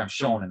seeds like I'm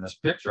showing in this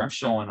picture. I'm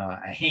showing a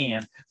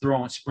hand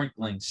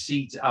sprinkling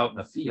seeds out in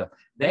the field.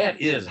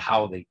 That is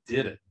how they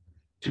did it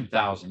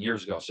 2,000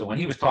 years ago. So when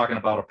he was talking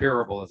about a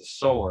parable of the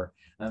sower,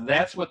 and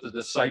that's what the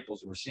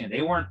disciples were seeing.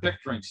 They weren't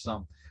picturing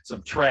some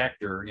some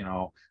tractor,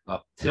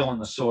 tilling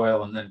the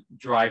soil and then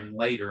driving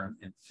later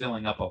and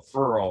filling up a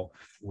furrow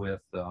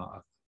with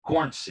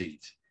corn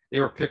seeds. They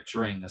were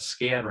picturing a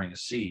scattering of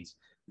seeds,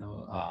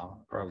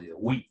 probably the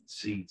wheat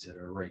seeds that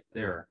are right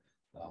there,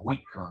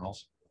 wheat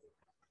kernels.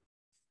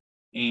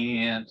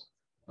 And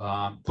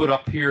put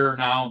up here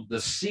now,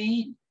 the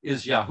seed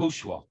is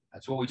Yahushua.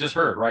 That's what we just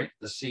heard, right?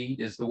 The seed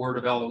is the word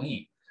of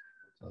Elohim.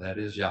 So that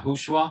is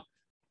Yahushua.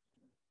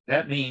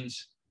 That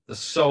means the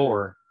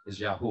sower is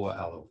Yahuwah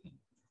Elohim.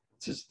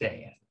 It's his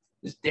dad.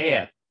 His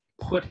dad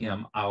put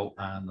him out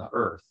on the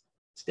earth.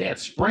 His dad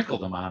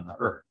sprinkled him on the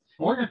earth.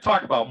 And we're going to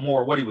talk about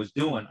more what he was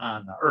doing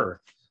on the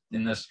earth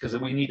in this, because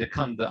we need to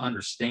come to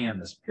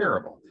understand this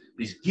parable.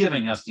 He's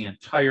giving us the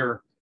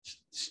entire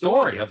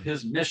story of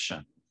his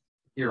mission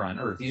here on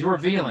earth. He's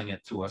revealing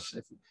it to us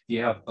if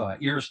you have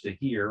ears to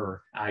hear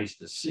or eyes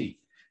to see.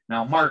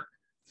 Now, Mark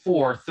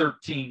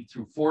 4:13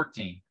 through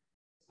 14,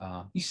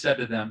 he said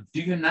to them,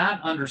 "Do you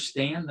not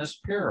understand this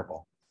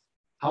parable?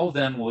 How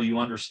then will you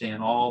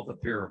understand all the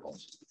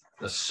parables?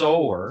 The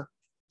sower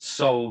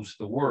sows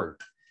the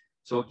word."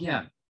 So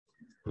again,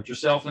 put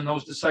yourself in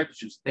those disciples'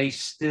 shoes. They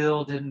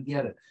still didn't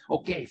get it.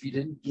 Okay, if you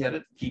didn't get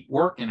it, keep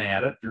working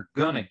at it. You're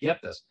going to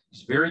get this.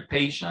 He's very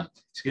patient.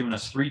 He's given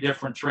us 3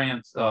 different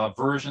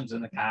versions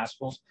in the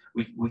Gospels.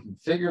 We can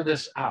figure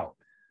this out.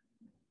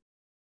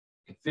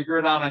 You can figure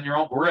it out on your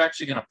own. We're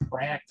actually going to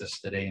practice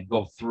today and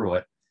go through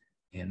it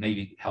and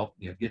maybe help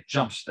you get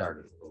jump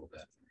started a little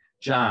bit.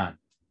 John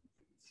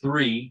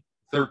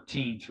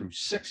 3:13 through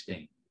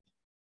 16.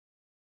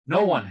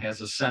 No one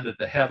has ascended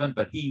to heaven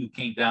but he who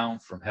came down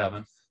from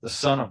heaven, the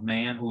Son of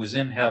Man who is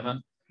in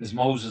heaven. As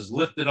Moses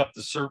lifted up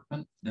the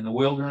serpent in the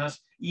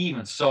wilderness,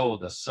 even so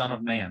the Son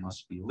of Man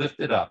must be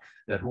lifted up,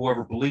 that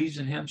whoever believes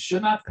in him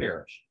should not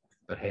perish,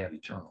 but have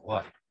eternal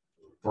life.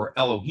 For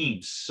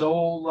Elohim so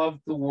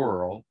loved the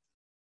world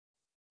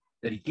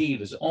that he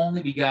gave his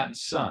only begotten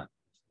Son,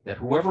 that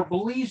whoever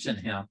believes in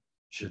him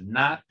should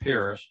not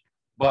perish,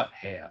 but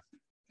have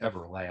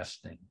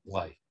everlasting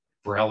life.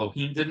 For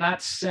Elohim did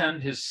not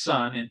send his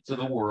Son into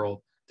the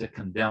world to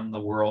condemn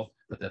the world,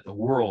 but that the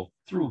world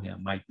through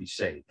him might be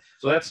saved.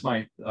 So that's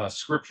my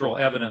scriptural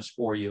evidence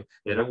for you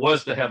that it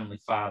was the Heavenly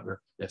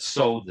Father that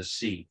sowed the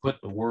seed,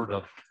 put the word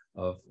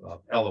of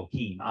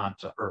Elohim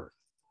onto earth.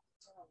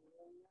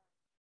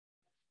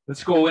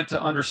 Let's go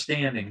into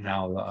understanding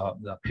now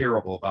the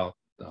parable about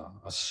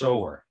a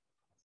sower.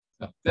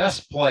 The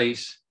best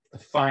place to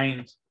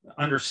find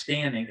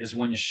understanding is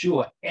when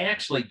Yeshua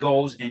actually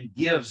goes and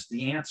gives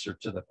the answer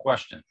to the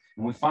question.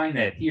 And we find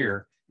that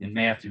here in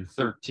Matthew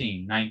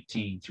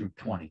 13:19 through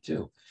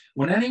 22.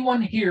 When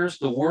anyone hears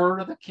the word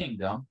of the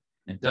kingdom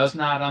and does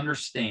not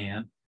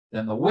understand,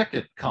 then the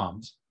wicked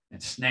comes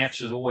and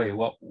snatches away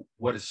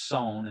what is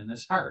sown in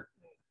his heart.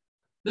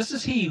 This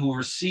is he who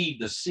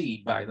received the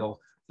seed by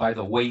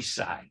the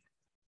wayside.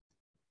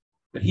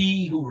 But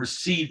he who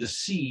received the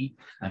seed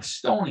on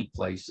stony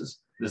places,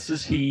 this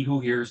is he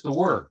who hears the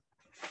word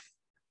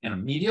and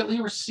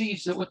immediately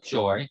receives it with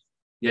joy,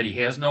 yet he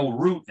has no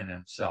root in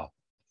himself,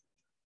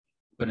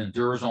 but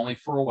endures only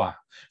for a while.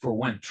 For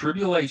when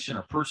tribulation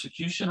or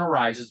persecution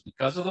arises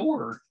because of the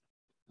word,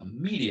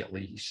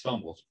 immediately he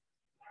stumbles.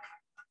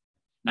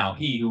 Now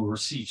he who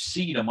receives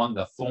seed among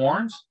the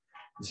thorns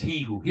is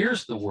he who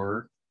hears the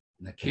word,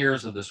 and the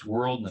cares of this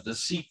world and the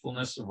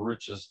deceitfulness of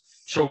riches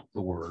choke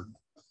the word,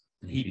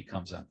 and he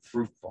becomes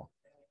unfruitful.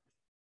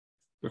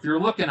 If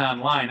you're looking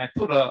online, I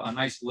put a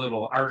nice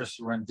little artist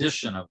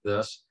rendition of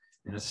this,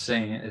 and it's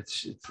saying,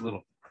 it's a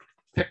little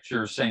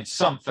picture saying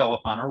some fell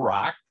upon a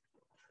rock,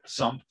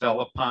 some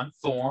fell upon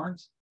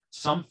thorns,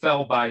 some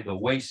fell by the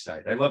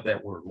wayside. I love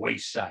that word,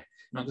 wayside.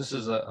 This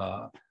is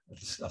a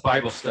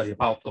Bible study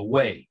about the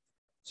way.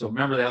 So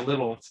remember that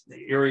little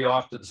area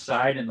off to the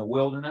side in the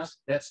wilderness?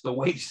 That's the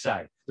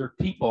wayside. There are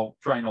people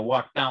trying to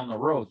walk down the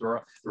road.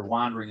 They're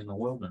wandering in the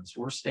wilderness.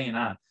 We're staying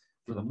on,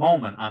 for the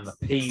moment, on the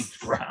paved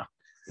ground.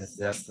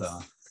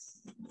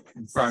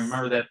 You probably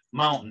remember that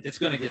mountain. It's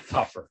going to get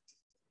tougher.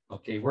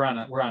 Okay, we're on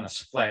a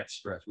flat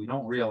stretch. We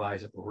don't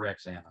realize it, but we're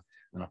actually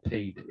on a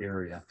paved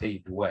area,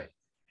 paved way.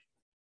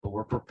 But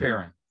we're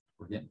preparing.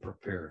 We're getting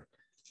prepared.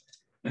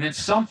 And then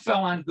some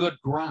fell on good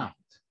ground.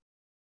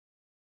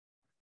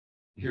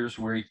 Here's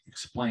where he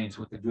explains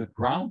what the good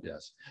ground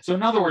is. So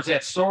in other words,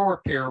 that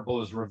sower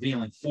parable is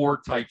revealing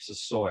 4 types of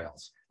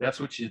soils. That's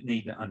what you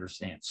need to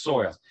understand.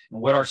 Soils.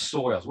 And what are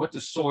soils? What do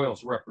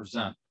soils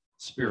represent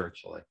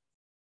spiritually,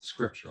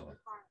 scripturally?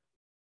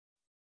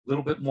 A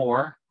little bit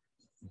more.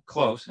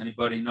 Close.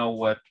 Anybody know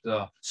what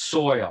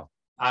soil,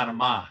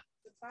 Adamah,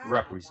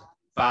 represent?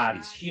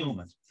 Bodies,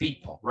 humans,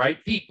 people,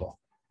 right? People.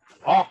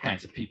 All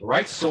kinds of people,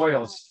 right?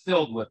 Soil is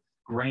filled with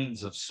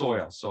grains of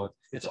soil. So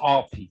it's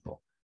all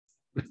people.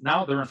 But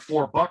now they're in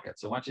 4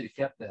 buckets. I want you to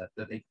get that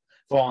they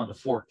fall into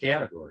 4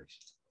 categories.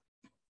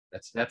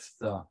 That's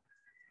the,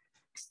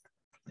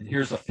 and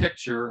here's a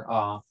picture.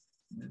 I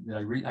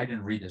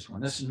didn't read this one.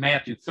 This is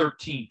Matthew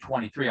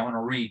 13:23. I want to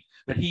read.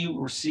 But he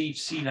who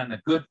receives seed on the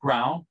good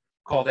ground,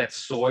 call that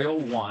soil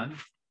 1,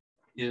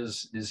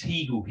 is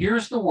he who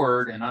hears the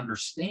word and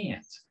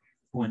understands.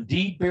 who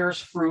indeed bears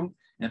fruit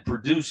and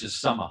produces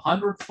some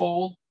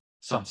 100-fold,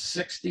 some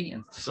 60,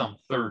 and some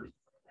 30.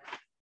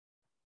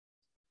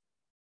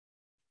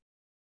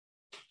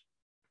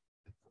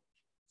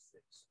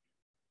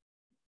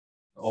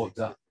 Oh,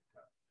 duh.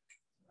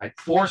 Right,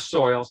 4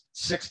 soils,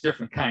 6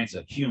 different kinds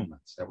of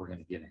humans that we're going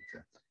to get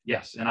into.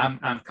 Yes, and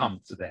I'm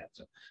coming to that.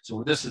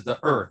 So this is the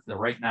earth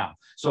right now.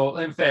 So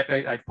in fact,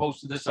 I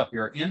posted this up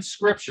here. In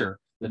Scripture,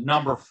 the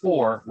number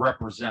 4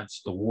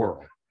 represents the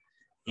world.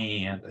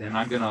 And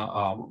I'm going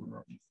to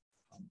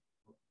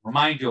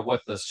remind you of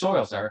what the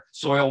soils are.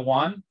 Soil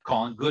 1,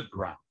 calling good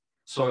ground.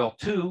 Soil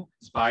 2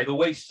 is by the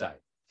wayside.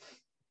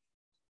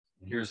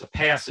 And here's a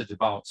passage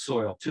about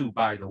soil 2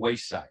 by the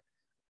wayside.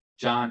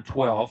 John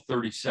 12,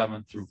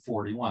 37 through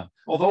 41.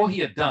 Although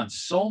he had done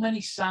so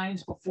many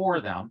signs before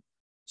them,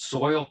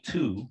 soil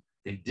 2,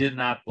 they did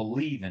not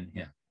believe in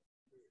him,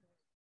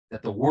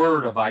 that the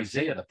word of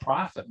Isaiah the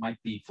prophet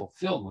might be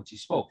fulfilled, which he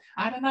spoke.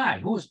 Adonai,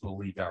 who has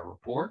believed our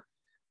report?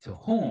 To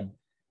whom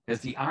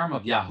has the arm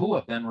of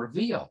Yahuwah been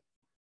revealed?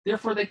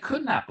 Therefore they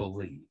could not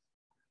believe,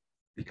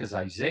 because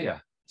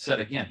Isaiah said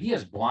again, he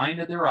has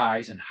blinded their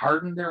eyes and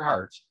hardened their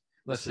hearts,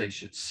 lest they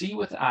should see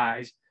with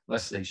eyes,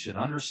 lest they should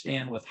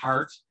understand with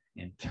hearts,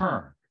 and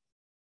turn,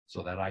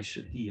 so that I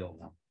should heal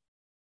them.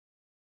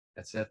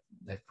 That's that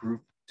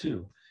group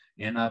 2.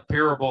 In a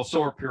parable,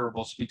 sower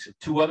parable speaks of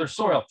 2 other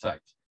soil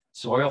types.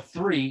 Soil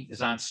 3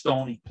 is on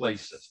stony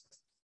places.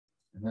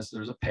 And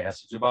there's a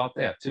passage about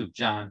that too.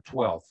 John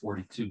 12,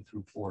 42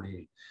 through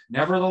 48.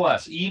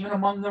 Nevertheless, even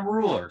among the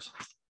rulers,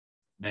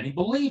 many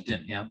believed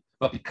in him,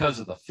 but because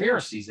of the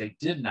Pharisees, they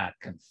did not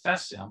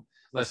confess him,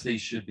 lest they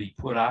should be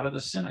put out of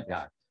the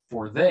synagogue.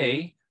 For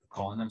they,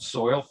 calling them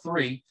soil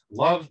 3,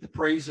 loved the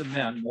praise of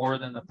men more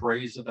than the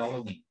praise of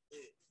Elohim.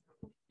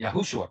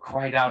 Yahushua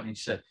cried out and he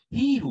said,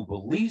 he who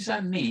believes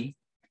on me,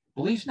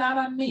 believes not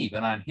on me,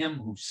 but on him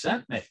who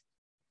sent me.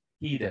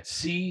 He that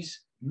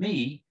sees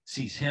me,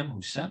 sees him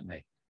who sent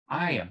me.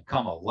 I am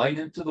come a light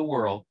into the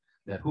world,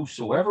 that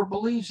whosoever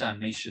believes on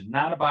me should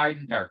not abide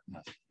in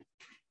darkness.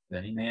 If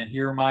any man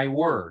hear my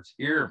words,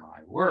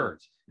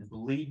 and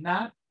believe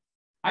not,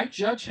 I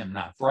judge him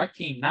not, for I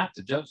came not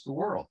to judge the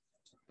world,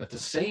 but to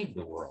save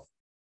the world.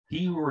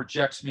 He who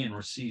rejects me and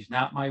receives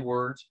not my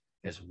words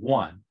as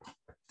one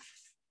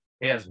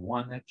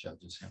that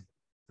judges him.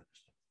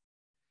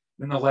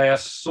 Then the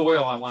last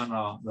soil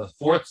the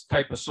 4th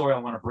type of soil I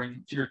want to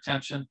bring to your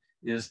attention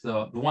is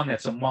the one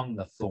that's among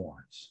the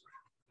thorns.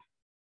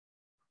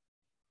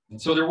 And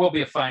so there will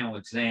be a final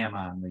exam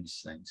on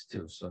these things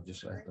too. So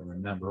just have to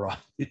remember all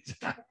these.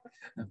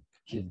 I'm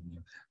kidding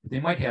you. But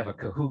they might have a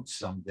Kahoot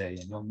someday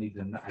and you'll need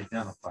to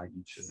identify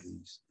each of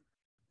these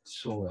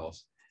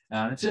soils.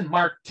 And it's in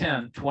Mark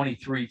 10,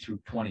 23 through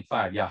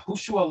 25.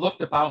 Yahushua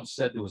looked about and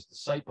said to his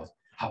disciples,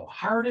 how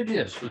hard it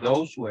is for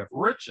those who have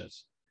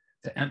riches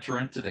to enter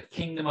into the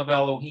kingdom of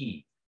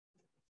Elohim.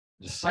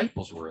 The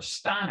disciples were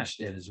astonished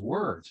at his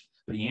words,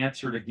 but he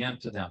answered again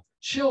to them,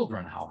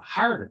 children, how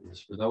hard it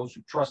is for those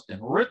who trust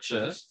in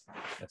riches,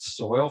 that's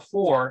soil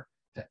 4,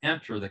 to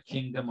enter the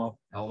kingdom of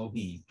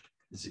Elohim.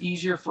 It's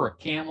easier for a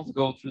camel to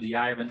go through the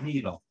eye of a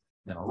needle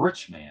than a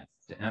rich man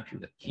to enter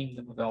the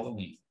kingdom of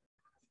Elohim.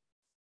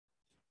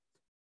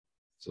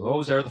 So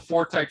those are the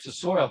 4 types of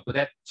soil, but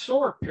that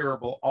sower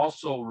parable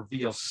also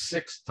reveals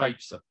 6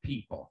 types of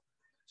people.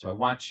 So I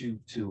want you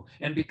to,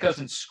 and because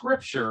in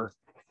Scripture,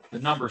 the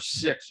number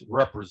 6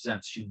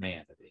 represents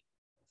humanity.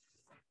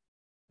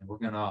 And we're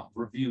going to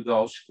review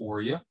those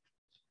for you.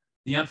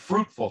 The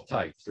unfruitful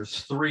types,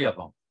 there's 3 of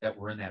them that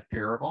were in that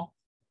parable.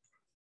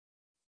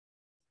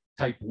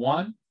 Type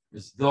 1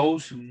 is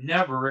those who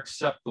never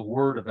accept the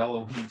word of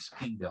Elohim's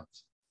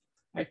kingdoms.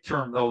 I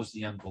term those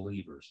the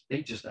unbelievers.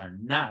 They just are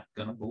not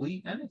going to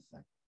believe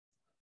anything.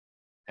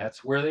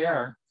 That's where they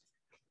are.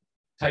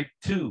 Type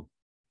 2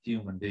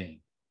 human being.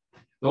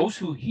 Those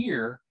who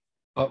hear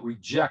but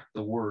reject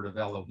the word of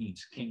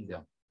Elohim's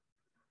kingdom.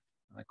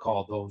 I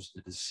call those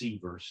the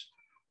deceivers.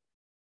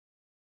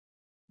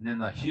 And then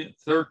the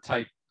 3rd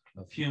type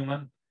of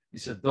human, he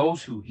said,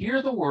 those who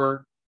hear the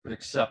word but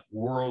accept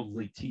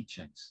worldly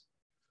teachings.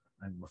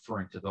 I'm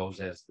referring to those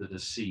as the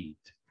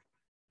deceived.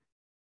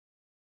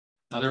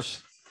 Now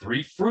there's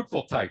 3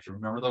 fruitful types.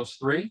 Remember those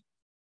 3?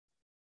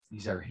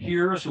 These are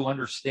hearers who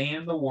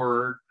understand the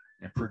word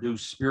and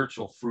produce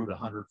spiritual fruit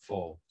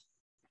 100-fold.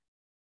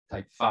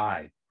 Type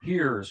 5,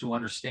 hearers who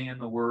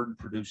understand the word and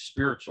produce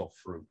spiritual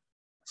fruit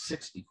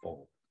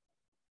 60-fold.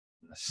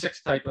 The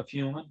 6th type of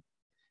human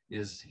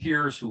is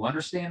hearers who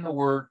understand the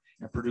word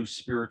and produce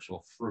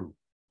spiritual fruit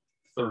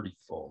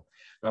 30-fold.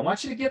 But I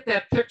want you to get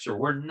that picture.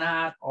 We're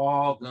not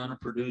all going to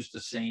produce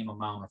the same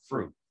amount of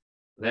fruit.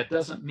 That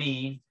doesn't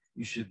mean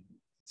you should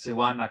say,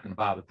 well, I'm not going to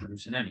bother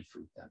producing any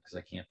fruit then because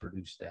I can't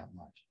produce that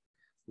much.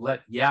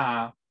 Let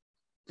Yah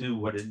do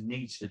what it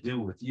needs to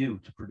do with you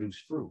to produce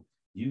fruit.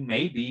 You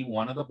may be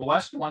one of the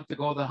blessed ones to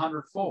go the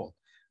 100-fold.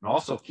 And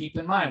also keep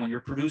in mind, when you're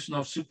producing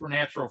those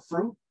supernatural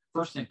fruit,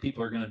 first thing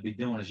people are going to be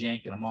doing is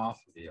yanking them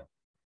off of you.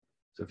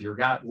 So if you've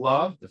got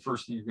love, the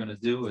first thing you're going to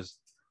do is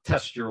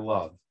test your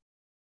love.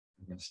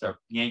 We're going to start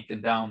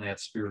yanking down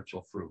that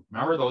spiritual fruit.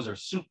 Remember, those are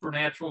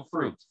supernatural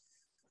fruits.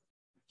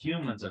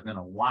 Humans are going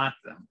to want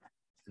them,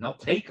 and they'll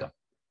take them.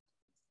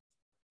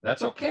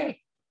 That's okay.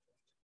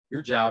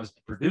 Your job is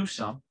to produce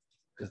them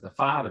because the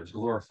Father is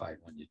glorified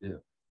when you do.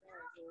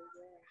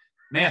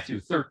 Matthew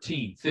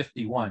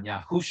 13:51,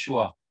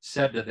 Yahushua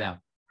said to them,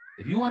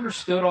 if you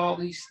understood all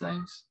these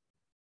things,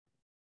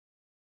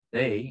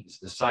 they, his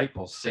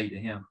disciples, say to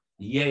him,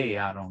 Yea,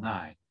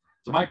 Adonai.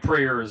 So my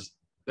prayer is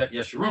that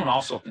Yeshurun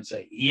also can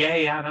say,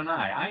 Yea,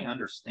 Adonai. I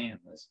understand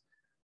this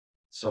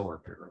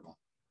sower parable.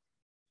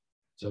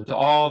 So to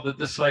all the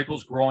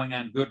disciples growing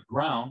on good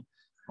ground,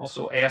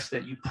 also ask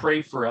that you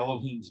pray for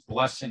Elohim's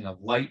blessing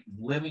of light and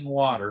living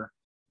water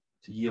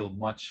to yield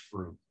much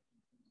fruit.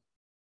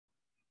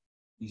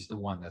 He's the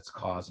one that's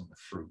causing the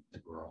fruit to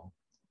grow.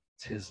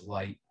 It's his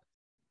light.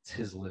 It's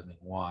his living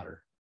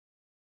water.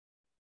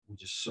 We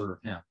just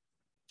serve him.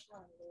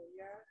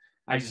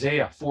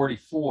 Isaiah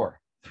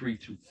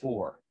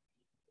 44:3-4.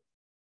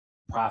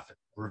 Prophet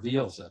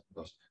reveals it.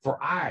 Goes,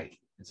 for I,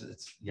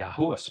 it's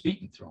Yahuwah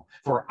speaking through him.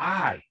 For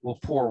I will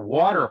pour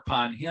water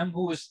upon him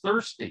who is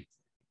thirsty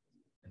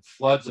and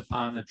floods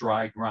upon the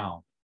dry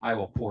ground. I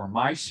will pour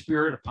my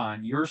spirit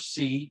upon your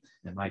seed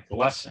and my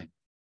blessing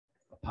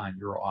upon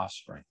your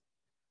offspring.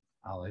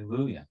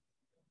 Hallelujah.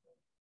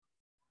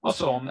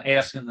 Also, I'm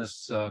asking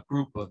this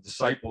group of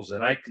disciples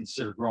that I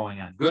consider growing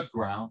on good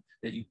ground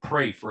that you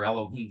pray for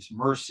Elohim's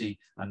mercy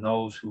on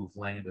those who've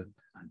landed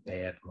on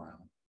bad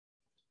ground.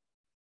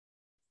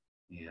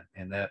 Yeah,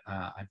 and that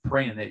I'm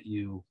praying that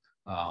you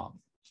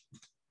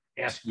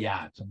ask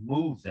Yah to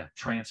move them,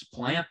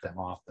 transplant them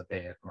off the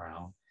bad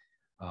ground.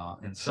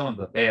 And some of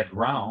the bad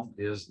ground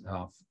is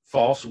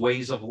false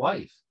ways of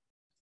life.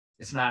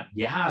 It's not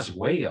Yah's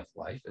way of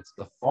life, it's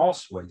the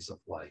false ways of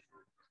life.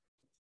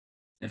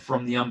 And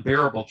from the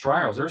unbearable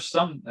trials, there's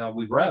some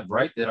we read,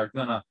 right, that are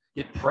going to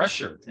get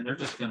pressured and they're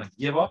just going to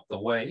give up the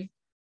way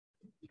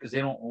because they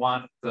don't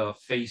want to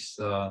face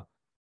the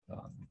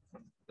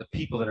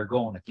people that are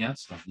going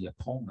against them, the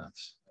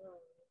opponents.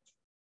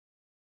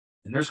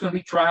 And there's going to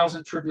be trials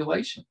and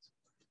tribulations.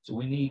 So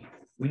we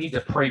need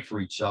to pray for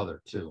each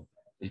other too,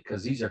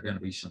 because these are going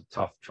to be some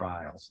tough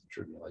trials and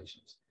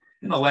tribulations.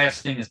 And the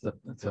last thing is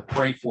to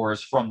pray for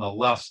is from the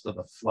lust of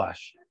the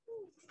flesh.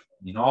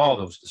 You know, all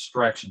those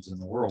distractions in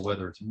the world,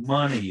 whether it's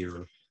money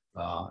or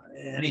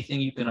anything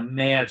you can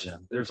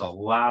imagine, there's a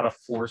lot of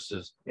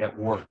forces at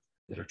work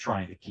that are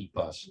trying to keep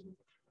us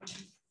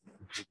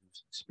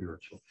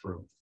spiritual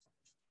fruit.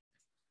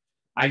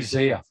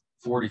 Isaiah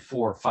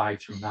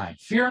 44:5-9.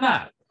 Fear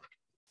not,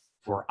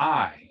 for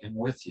I am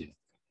with you.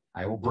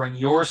 I will bring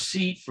your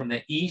seed from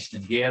the east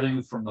and gather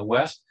you from the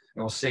west.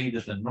 I will say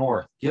to the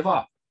north, give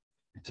up,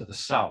 and to the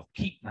south,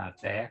 keep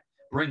not back.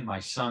 Bring my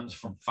sons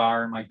from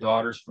far and my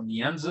daughters from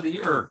the ends of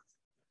the earth.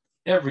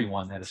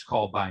 Everyone that is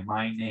called by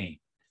my name,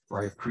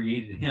 for I have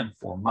created him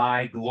for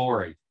my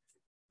glory.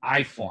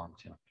 I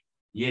formed him.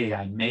 Yea,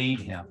 I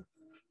made him.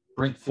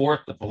 Bring forth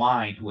the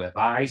blind who have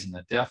eyes and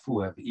the deaf who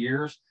have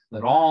ears.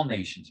 Let all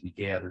nations be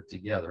gathered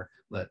together.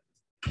 Let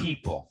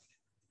people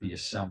be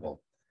assembled.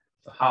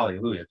 So,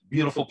 hallelujah.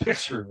 Beautiful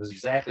picture of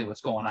exactly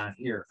what's going on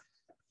here.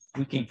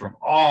 We came from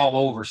all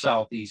over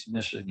Southeast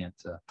Michigan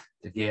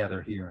to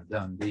gather here in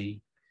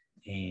Dundee.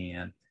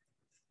 And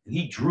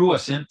he drew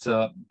us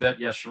into Bet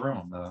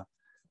Yeshurun.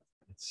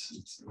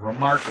 It's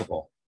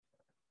remarkable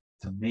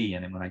to me.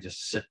 And when I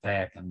just sit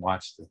back and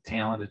watch the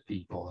talented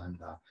people and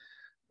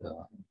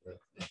the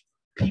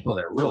people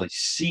that are really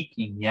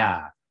seeking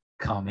Yah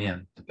come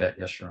in to Bet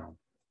Yeshurun.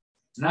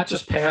 Not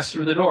just pass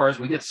through the doors.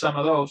 We get some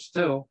of those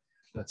too,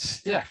 but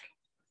stick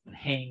and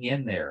hang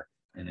in there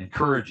and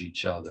encourage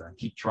each other and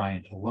keep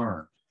trying to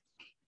learn.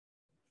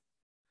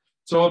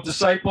 So,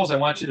 disciples, I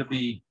want you to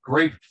be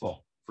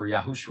grateful for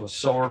Yahushua's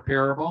sower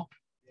parable.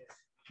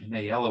 And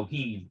may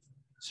Elohim's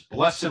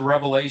blessed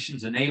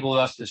revelations enable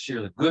us to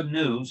share the good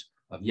news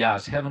of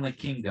Yah's heavenly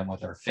kingdom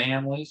with our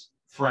families,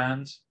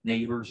 friends,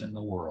 neighbors, and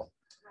the world.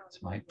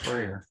 That's my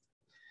prayer.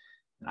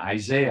 In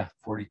Isaiah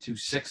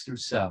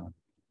 42:6-7.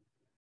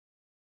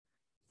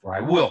 For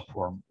I will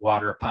pour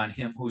water upon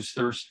him who is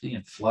thirsty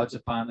and floods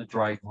upon the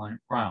dry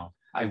ground.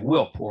 I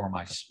will pour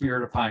my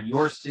spirit upon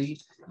your seed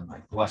and my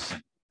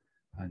blessing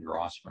on your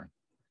offspring.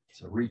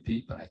 It's a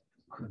repeat, but I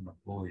couldn't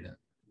avoid it.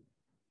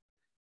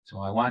 So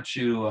I want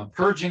you,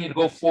 encouraging you to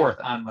go forth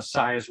on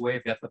Messiah's way.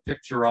 I've got the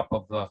picture up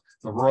of the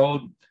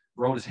road.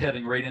 The road is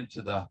heading right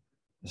into the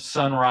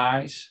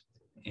sunrise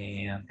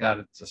and got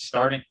it's a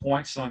starting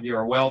point. Some of you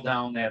are well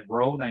down that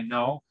road, I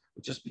know,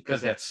 but just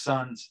because that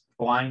sun's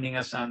blinding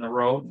us on the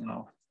road, you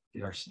know,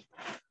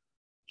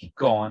 keep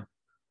going,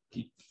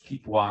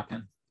 keep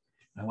walking.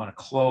 I want to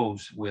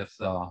close with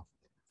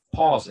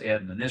Paul's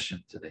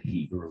admonition to the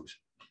Hebrews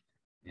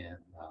in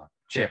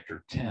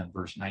chapter 10,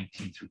 verse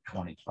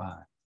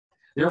 19-25.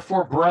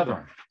 Therefore,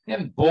 brethren,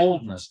 having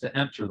boldness to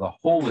enter the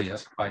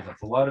holiest by the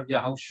blood of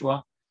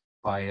Yahushua,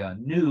 by a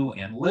new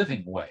and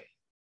living way,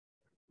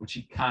 which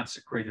he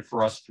consecrated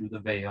for us through the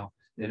veil,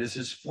 that is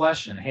his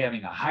flesh, and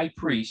having a high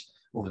priest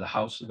over the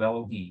house of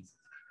Elohim,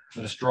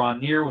 Let us draw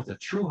near with a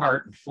true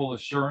heart and full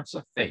assurance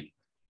of faith,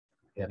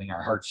 having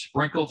our hearts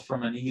sprinkled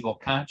from an evil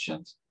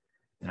conscience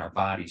and our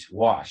bodies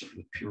washed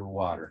with pure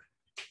water.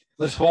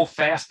 Let us hold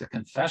fast the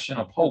confession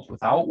of hope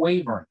without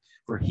wavering,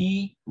 for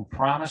he who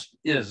promised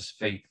is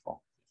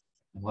faithful.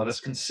 And let us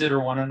consider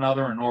one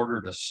another in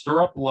order to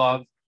stir up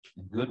love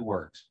and good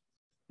works,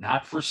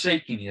 not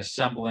forsaking the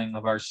assembling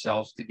of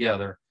ourselves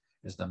together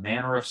as the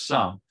manner of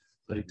some,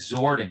 but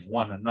exhorting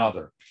one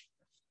another,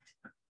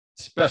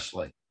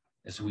 especially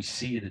as we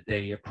see the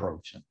day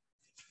approaching.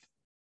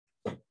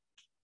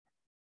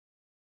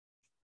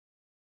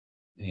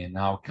 And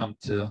now come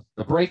to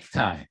the break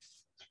time.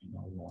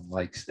 No one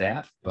likes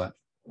that, but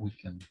we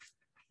can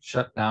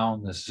shut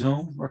down the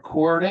Zoom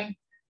recording.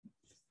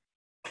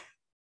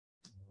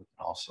 We can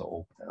also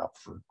open it up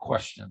for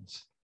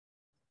questions.